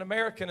Naaman was an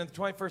American in the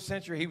 21st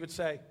century, he would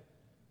say,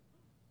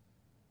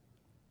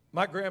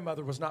 my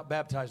grandmother was not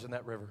baptized in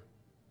that river.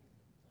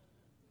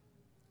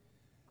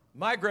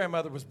 My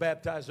grandmother was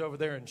baptized over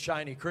there in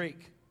Shiny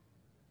Creek.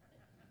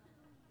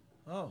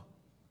 Oh.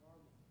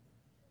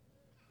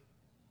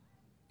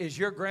 Is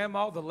your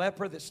grandma the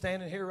leper that's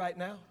standing here right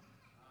now?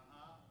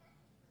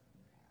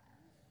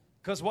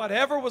 Because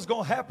whatever was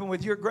going to happen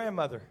with your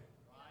grandmother,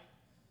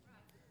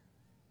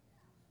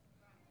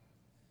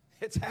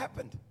 it's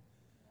happened.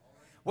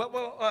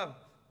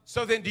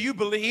 So then do you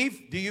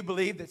believe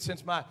that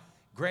since my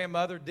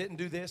grandmother didn't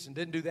do this and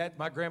didn't do that,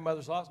 my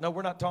grandmother's lost? No,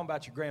 we're not talking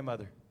about your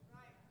grandmother.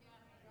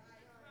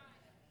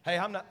 Hey,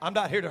 I'm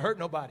not here to hurt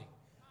nobody.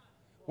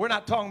 We're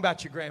not talking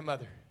about your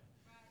grandmother.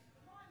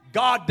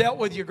 God dealt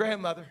with your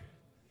grandmother.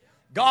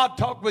 God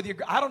talked with your,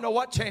 I don't know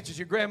what chances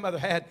your grandmother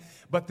had,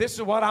 but this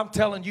is what I'm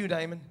telling you,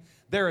 Naaman.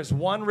 There is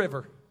one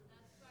river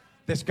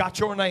that's got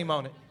your name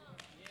on it.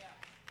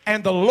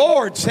 And the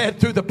Lord said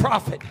through the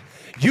prophet,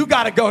 you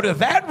got to go to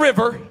that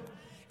river.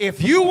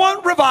 If you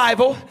want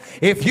revival,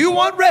 if you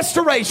want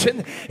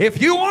restoration,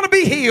 if you want to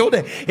be healed,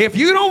 if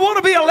you don't want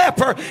to be a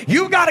leper,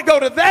 you got to go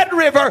to that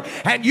river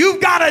and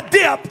you've got to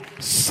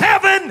dip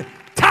 7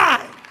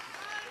 times.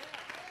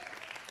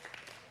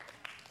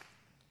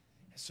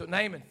 So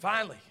Naaman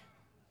finally,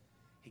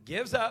 he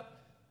gives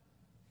up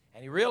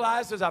and he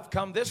realizes I've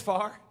come this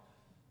far.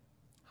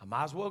 I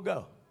might as well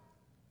go.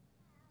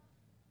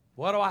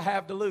 What do I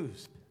have to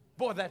lose?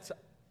 Boy, that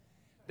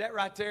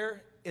right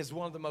there is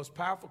one of the most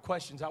powerful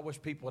questions I wish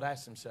people would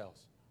ask themselves.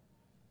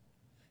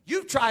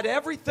 You've tried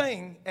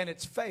everything and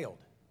it's failed.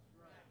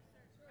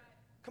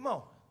 Come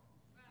on.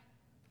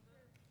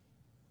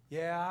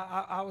 Yeah,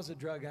 I was a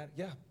drug addict.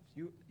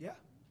 Yeah.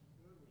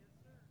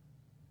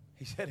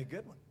 He said a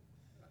good one.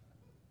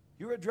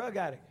 You were a drug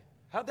addict.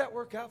 How'd that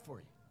work out for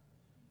you?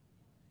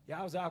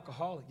 Yeah, I was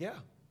alcoholic. Yeah.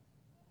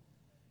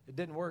 It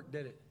didn't work,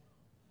 did it?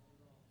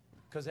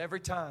 Because every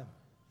time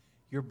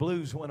your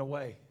blues went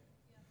away,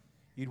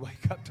 you'd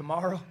wake up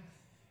tomorrow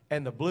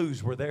and the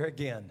blues were there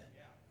again.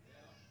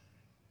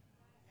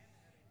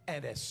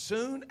 And as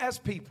soon as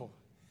people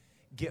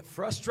get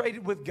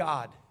frustrated with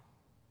God,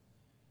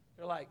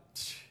 they're like,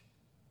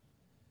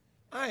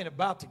 I ain't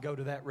about to go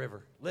to that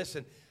river.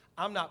 Listen,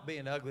 I'm not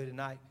being ugly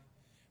tonight.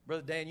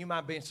 Brother Dan, you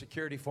mind being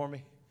security for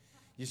me?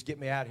 You just get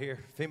me out here.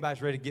 If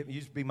anybody's ready to get me, you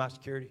just be my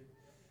security.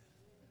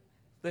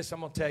 Listen,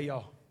 I'm going to tell y'all.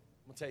 I'm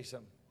going to tell you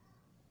something.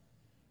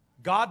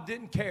 God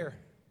didn't care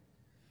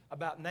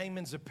about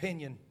Naaman's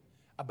opinion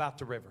about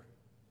the river.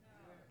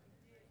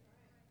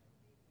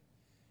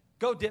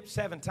 Go dip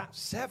 7 times.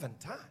 7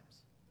 times.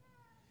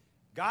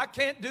 God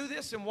can't do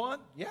this in one?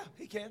 Yeah,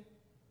 he can.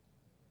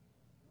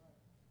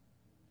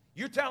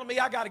 You're telling me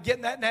I got to get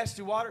in that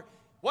nasty water?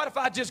 What if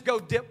I just go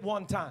dip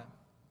 1 time?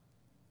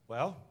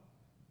 Well,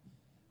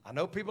 I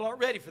know people aren't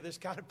ready for this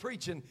kind of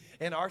preaching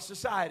in our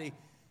society,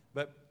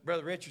 but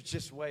Brother Richard, it's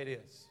just the way it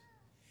is.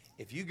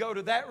 If you go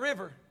to that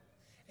river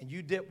and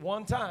you dip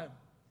 1 time,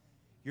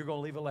 you're going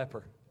to leave a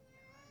leper.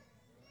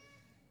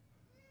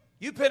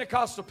 You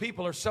Pentecostal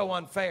people are so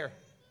unfair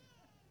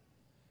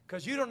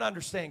because you don't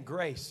understand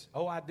grace.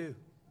 Oh, I do.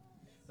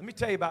 Let me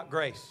tell you about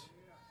grace.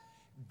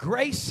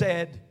 Grace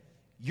said,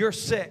 you're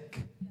sick.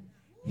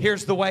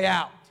 Here's the way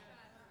out.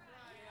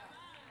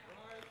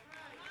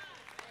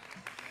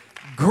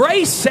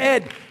 Grace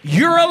said,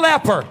 you're a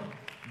leper.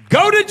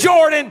 Go to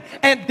Jordan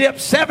and dip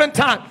 7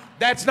 times.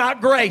 That's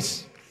not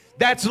grace.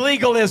 That's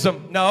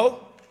legalism.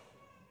 No.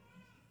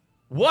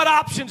 What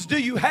options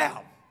do you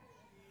have?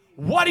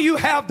 What do you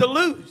have to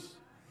lose?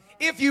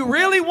 If you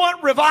really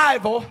want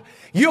revival,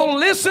 you'll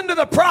listen to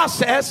the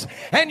process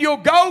and you'll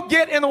go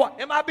get in the water.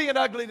 Am I being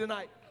ugly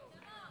tonight?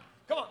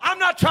 Come on, I'm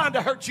not trying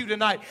to hurt you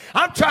tonight.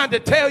 I'm trying to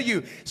tell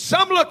you.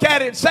 Some look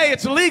at it and say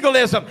it's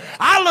legalism.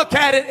 I look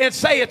at it and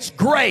say it's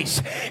grace.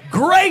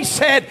 Grace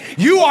said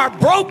you are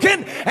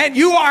broken and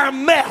you are a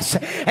mess.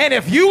 And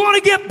if you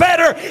want to get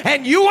better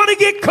and you want to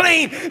get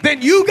clean,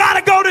 then you got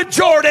to go to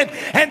Jordan.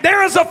 And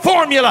there is a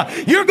formula.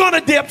 You're going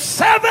to dip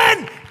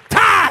 7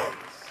 times.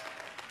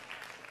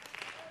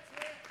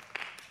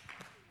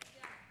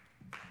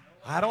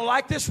 I don't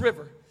like this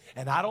river.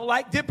 And I don't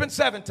like dipping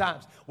 7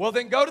 times. Well,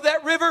 then go to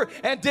that river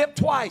and dip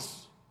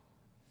twice.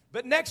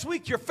 But next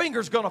week, your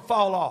finger's going to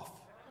fall off.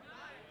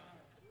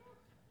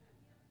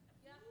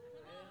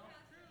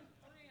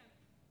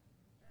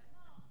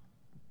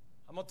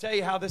 I'm going to tell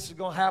you how this is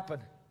going to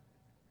happen.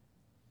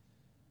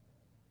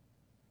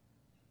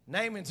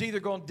 Naaman's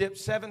either going to dip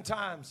 7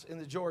 times in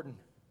the Jordan,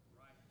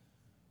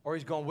 or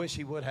he's going to wish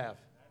he would have.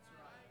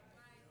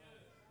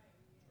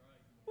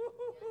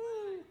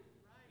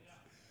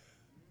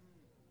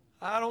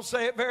 I don't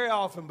say it very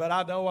often, but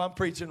I know I'm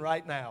preaching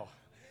right now.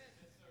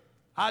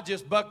 I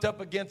just bucked up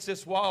against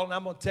this wall, and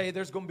I'm going to tell you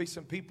there's going to be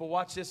some people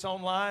watch this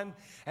online,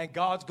 and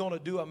God's going to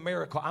do a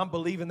miracle. I'm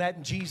believing that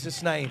in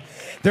Jesus' name.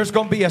 There's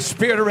going to be a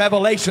spirit of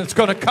revelation that's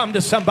going to come to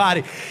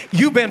somebody.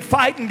 You've been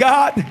fighting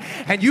God,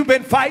 and you've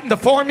been fighting the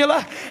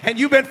formula, and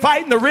you've been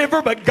fighting the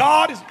river, but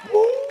God is...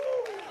 Woo,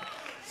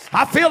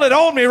 I feel it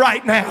on me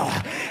right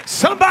now.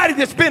 Somebody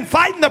that's been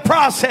fighting the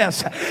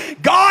process.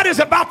 God is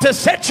about to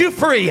set you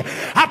free.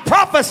 I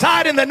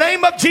prophesied in the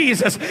name of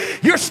Jesus.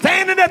 You're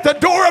standing at the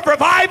door of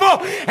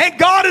revival, and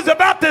God is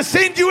about to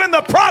send you in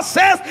the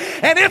process,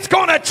 and it's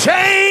going to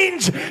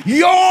change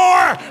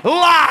your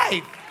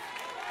life.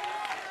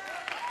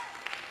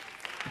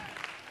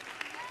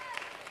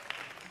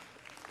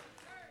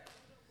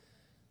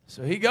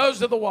 So he goes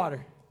to the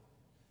water.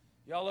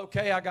 Y'all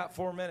okay? I got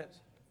 4 minutes.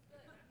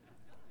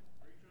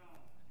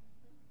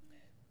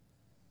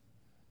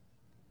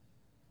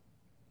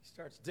 He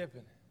starts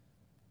dipping.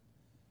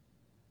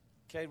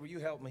 Cade, will you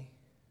help me?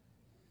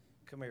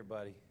 Come here,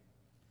 buddy.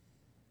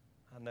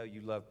 I know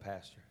you love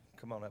Pastor.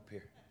 Come on up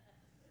here.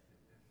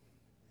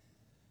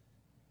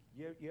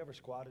 You ever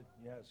squatted?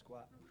 You had a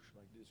squat?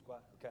 Like do a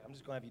squat? Okay, I'm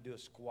just going to have you do a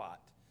squat.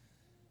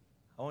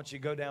 I want you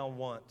to go down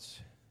once.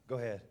 Go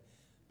ahead.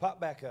 Pop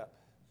back up.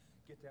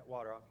 Get that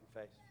water off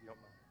your face if you don't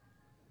mind.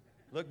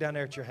 Look down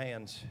there at your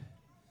hands.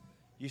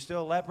 You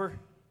still a leper?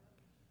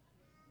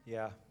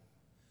 Yeah.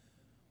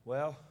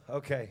 Well,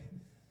 okay.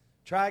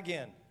 Try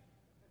again.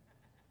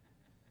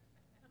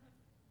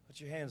 What's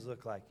your hands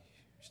look like?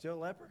 You still a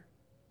leper?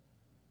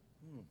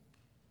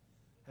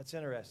 That's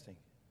interesting.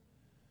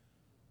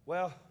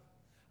 Well,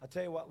 I'll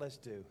tell you what, let's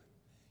do.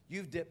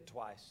 You've dipped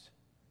twice.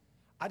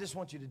 I just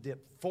want you to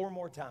dip 4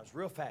 more times,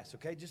 real fast,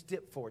 okay? Just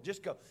dip 4.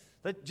 Just go.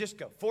 Just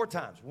go. 4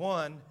 times.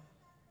 1,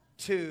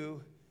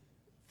 2,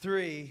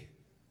 3,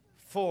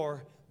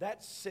 4.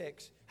 That's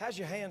 6. How's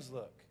your hands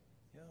look?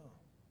 Yo.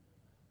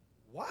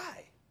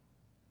 Why?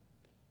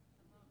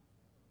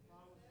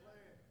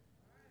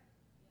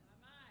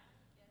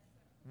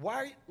 Why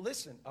are you,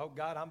 listen, oh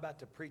God, I'm about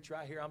to preach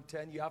right here. I'm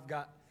telling you,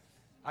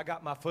 I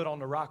got my foot on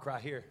the rock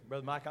right here.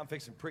 Brother Mike, I'm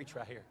fixing to preach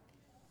right here.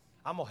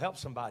 I'm going to help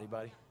somebody,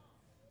 buddy.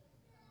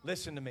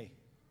 Listen to me.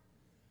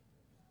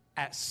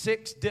 At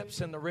 6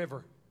 dips in the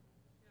river,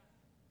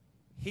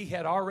 he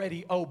had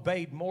already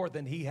obeyed more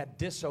than he had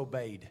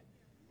disobeyed.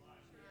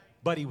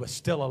 But he was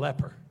still a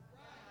leper.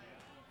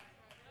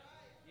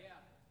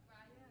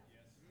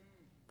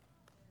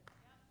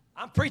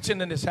 I'm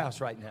preaching in this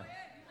house right now.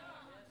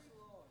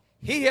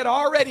 He had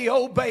already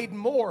obeyed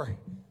more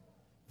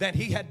than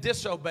he had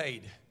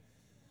disobeyed.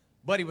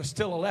 But he was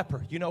still a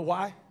leper. You know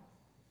why?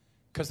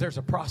 Because there's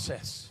a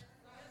process.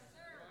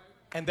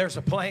 And there's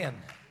a plan.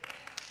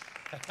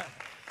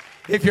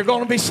 If you're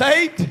going to be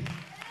saved,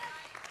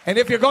 and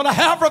if you're going to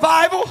have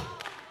revival,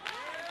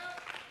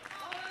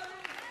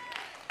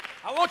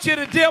 I want you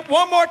to dip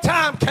one more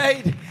time,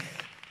 Cade.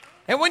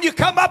 And when you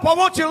come up, I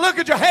want you to look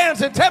at your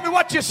hands and tell me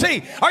what you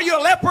see. Are you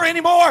a leper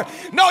anymore?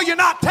 No, you're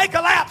not. Take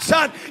a lap,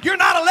 son. You're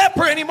not a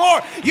leper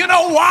anymore. You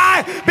know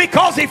why?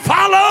 Because he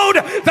followed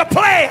the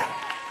plan.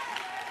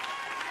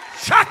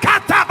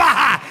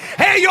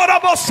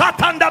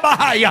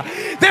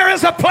 There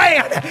is a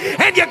plan,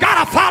 and you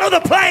got to follow the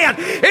plan.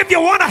 If you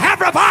want to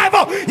have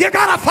revival, you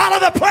got to follow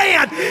the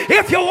plan.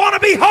 If you want to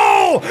be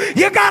whole,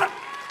 you got to.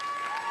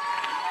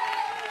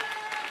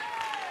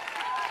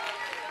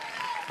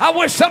 I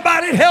wish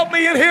somebody'd help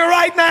me in here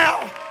right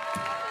now.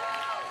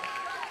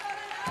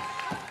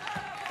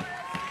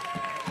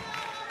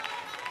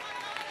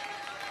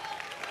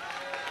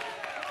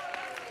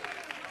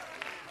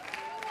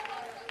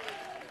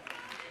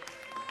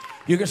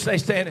 You can stay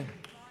standing.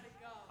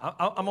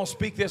 I'm going to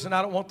speak this, and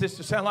I don't want this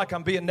to sound like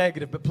I'm being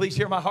negative, but please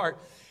hear my heart.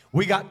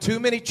 We got too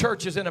many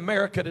churches in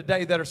America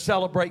today that are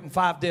celebrating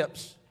 5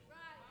 dips.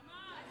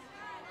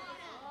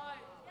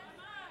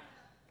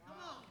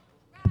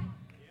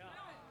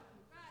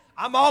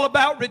 I'm all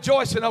about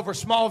rejoicing over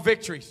small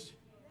victories.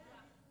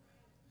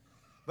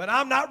 But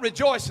I'm not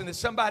rejoicing that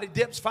somebody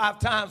dips 5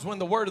 times when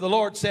the word of the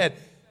Lord said,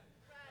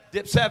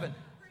 dip 7.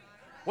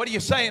 What are you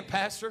saying,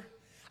 Pastor?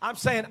 I'm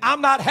saying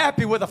I'm not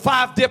happy with a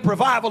 5-dip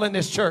revival in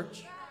this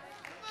church.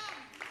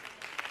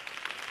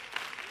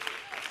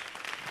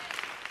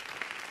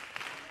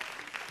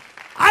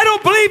 I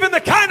don't believe in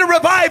the kind of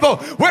revival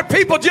where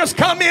people just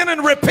come in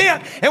and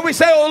repent and we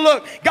say, oh,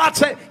 look, God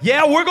said,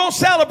 yeah, we're going to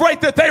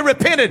celebrate that they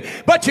repented,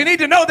 but you need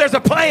to know there's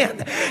a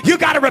plan. You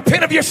got to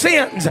repent of your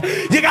sins.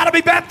 You got to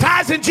be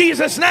baptized in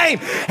Jesus' name,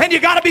 and you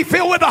got to be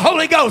filled with the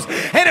Holy Ghost.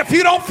 And if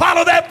you don't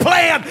follow that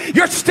plan,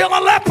 you're still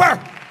a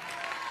leper.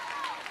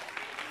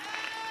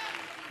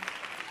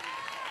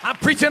 I'm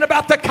preaching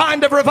about the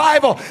kind of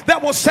revival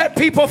that will set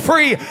people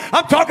free.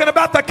 I'm talking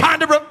about the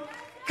kind of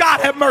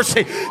God have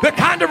mercy. The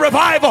kind of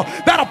revival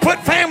that'll put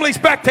families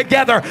back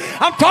together.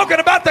 I'm talking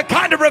about the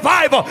kind of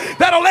revival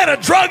that'll let a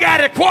drug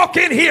addict walk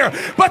in here,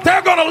 but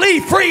they're going to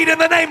leave freed in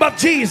the name of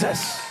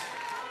Jesus.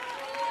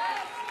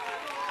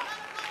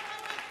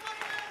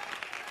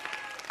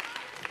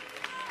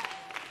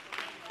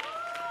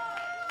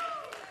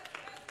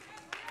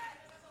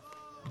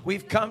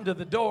 We've come to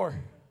the door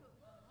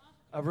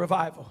of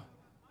revival.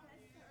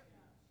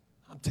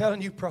 I'm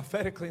telling you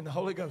prophetically in the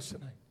Holy Ghost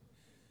tonight.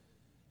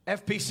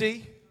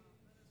 FPC,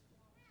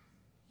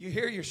 you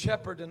hear your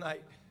shepherd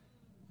tonight.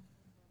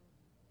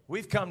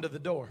 We've come to the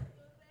door.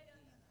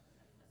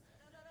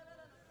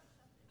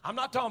 I'm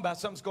not talking about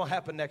something's going to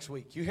happen next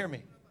week. You hear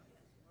me?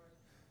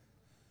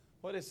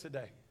 What is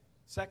today?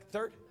 2nd,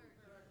 3rd?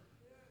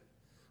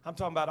 I'm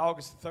talking about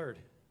August the 3rd,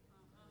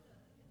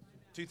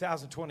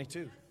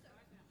 2022.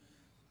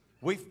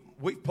 We've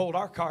pulled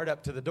our cart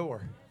up to the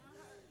door.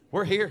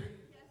 We're here.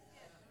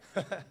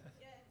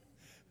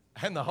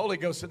 And the Holy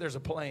Ghost said there's a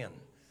plan.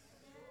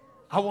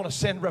 I want to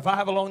send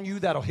revival on you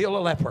that'll heal a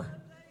leper.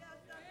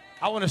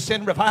 I want to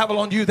send revival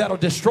on you that'll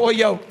destroy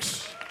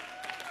yokes.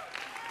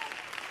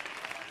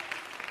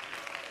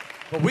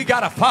 But we got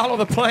to follow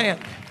the plan.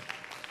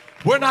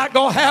 We're not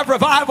going to have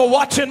revival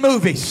watching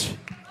movies.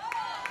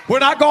 We're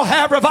not going to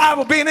have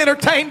revival being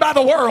entertained by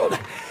the world.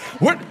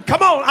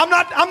 Come on,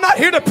 I'm not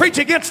here to preach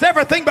against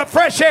everything but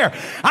fresh air.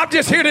 I'm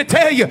just here to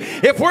tell you,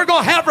 if we're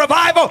going to have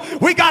revival,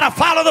 we got to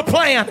follow the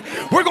plan.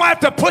 We're going to have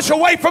to push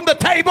away from the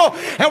table,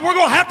 and we're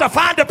going to have to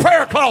find a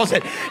prayer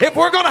closet. If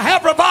we're going to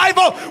have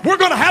revival, we're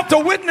going to have to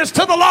witness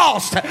to the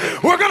lost.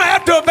 We're going to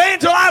have to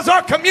evangelize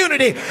our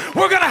community.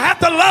 We're going to have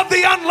to love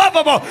the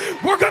unlovable.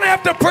 We're going to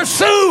have to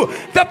pursue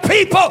the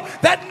people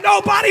that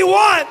nobody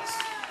wants.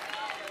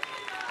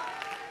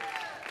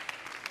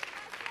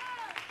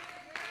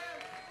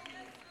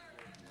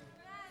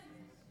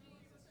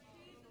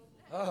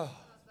 Oh.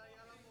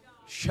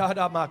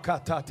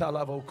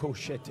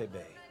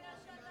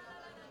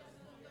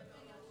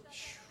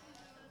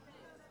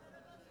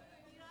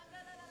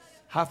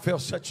 I feel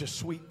such a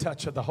sweet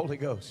touch of the Holy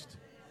Ghost.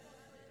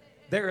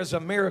 There is a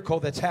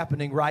miracle that's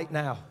happening right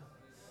now.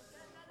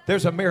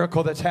 There's a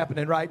miracle that's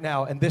happening right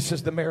now, and this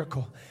is the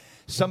miracle.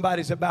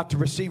 Somebody's about to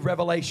receive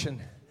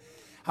revelation.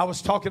 I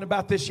was talking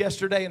about this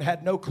yesterday and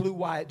had no clue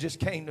why. It just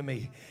came to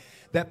me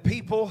that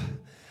people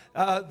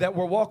that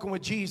were walking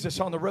with Jesus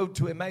on the road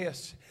to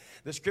Emmaus,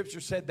 the scripture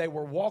said they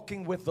were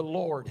walking with the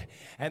Lord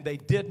and they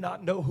did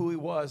not know who he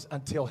was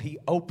until he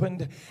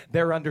opened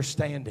their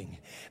understanding.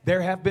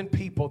 There have been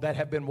people that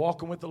have been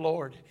walking with the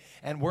Lord,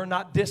 and we're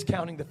not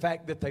discounting the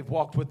fact that they've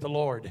walked with the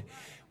Lord.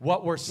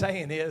 What we're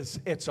saying is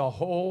it's a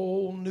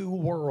whole new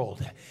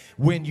world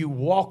when you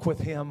walk with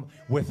him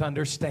with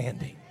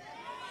understanding.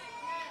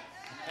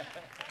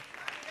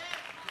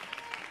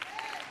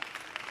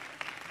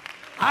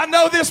 I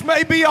know this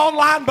may be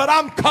online, but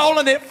I'm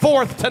calling it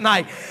forth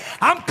tonight.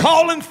 I'm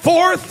calling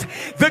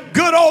forth the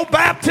good old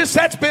Baptist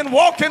that's been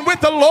walking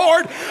with the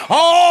Lord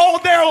all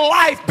their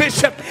life,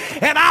 Bishop.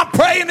 And I'm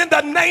praying in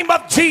the name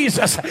of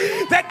Jesus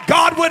that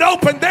God would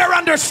open their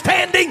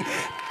understanding.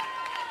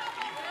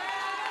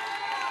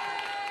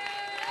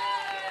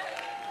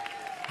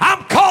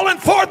 I'm calling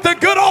forth the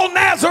good old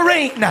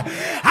Nazarene.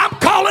 I'm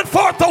calling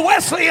forth the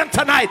Wesleyan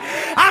tonight.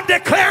 I'm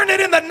declaring it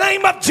in the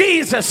name of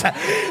Jesus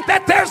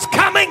that there's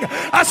coming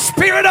a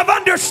spirit of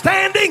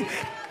understanding.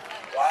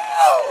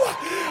 Whoa!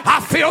 I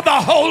feel the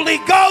Holy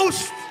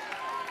Ghost.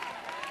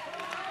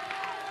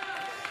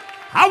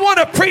 I want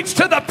to preach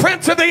to the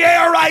prince of the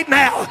air right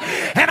now.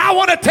 And I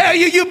want to tell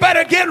you, you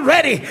better get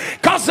ready,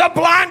 because the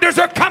blinders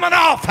are coming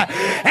off.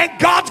 And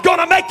God's going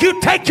to make you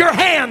take your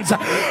hands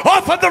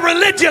off of the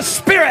religious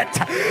spirit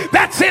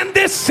that's in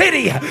this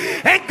city.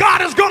 And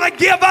God is going to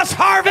give us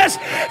harvest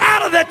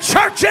out of the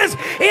churches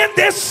in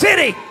this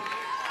city.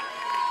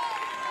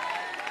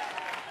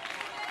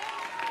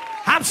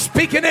 I'm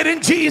speaking it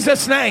in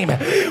Jesus' name.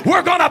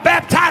 We're going to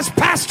baptize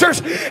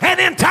pastors and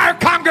entire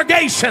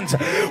congregations.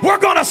 We're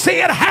going to see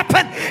it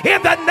happen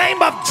in the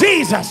name of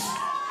Jesus.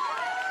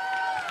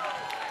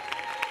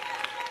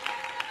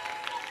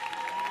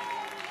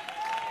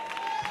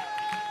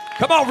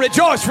 Come on,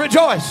 rejoice,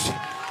 rejoice.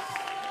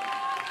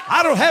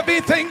 I don't have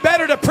anything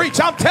better to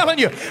preach. I'm telling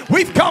you,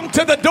 we've come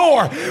to the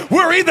door.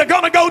 We're either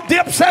going to go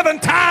dip 7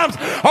 times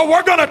or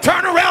we're going to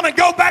turn around and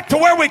go back to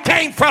where we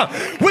came from.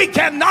 We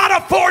cannot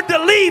afford to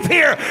leave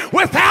here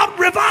without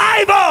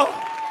revival.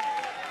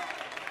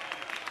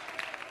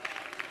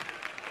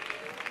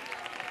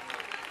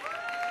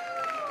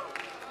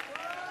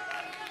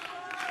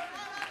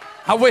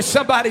 I wish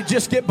somebody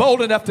just get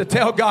bold enough to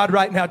tell God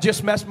right now,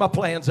 just mess my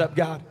plans up,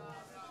 God.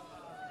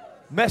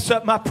 Mess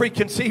up my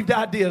preconceived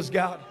ideas,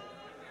 God.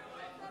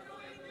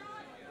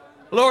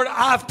 Lord,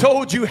 I've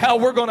told you how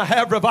we're going to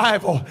have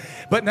revival,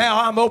 but now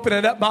I'm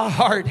opening up my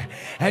heart,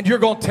 and you're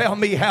going to tell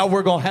me how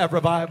we're going to have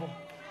revival.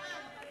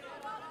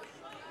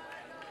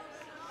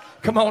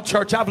 Come on,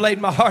 church, I've laid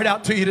my heart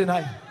out to you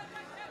tonight.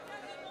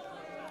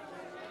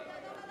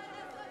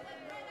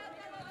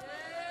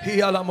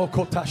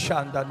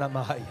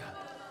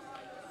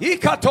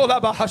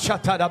 Ikatola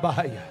bahashatada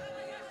bahaya.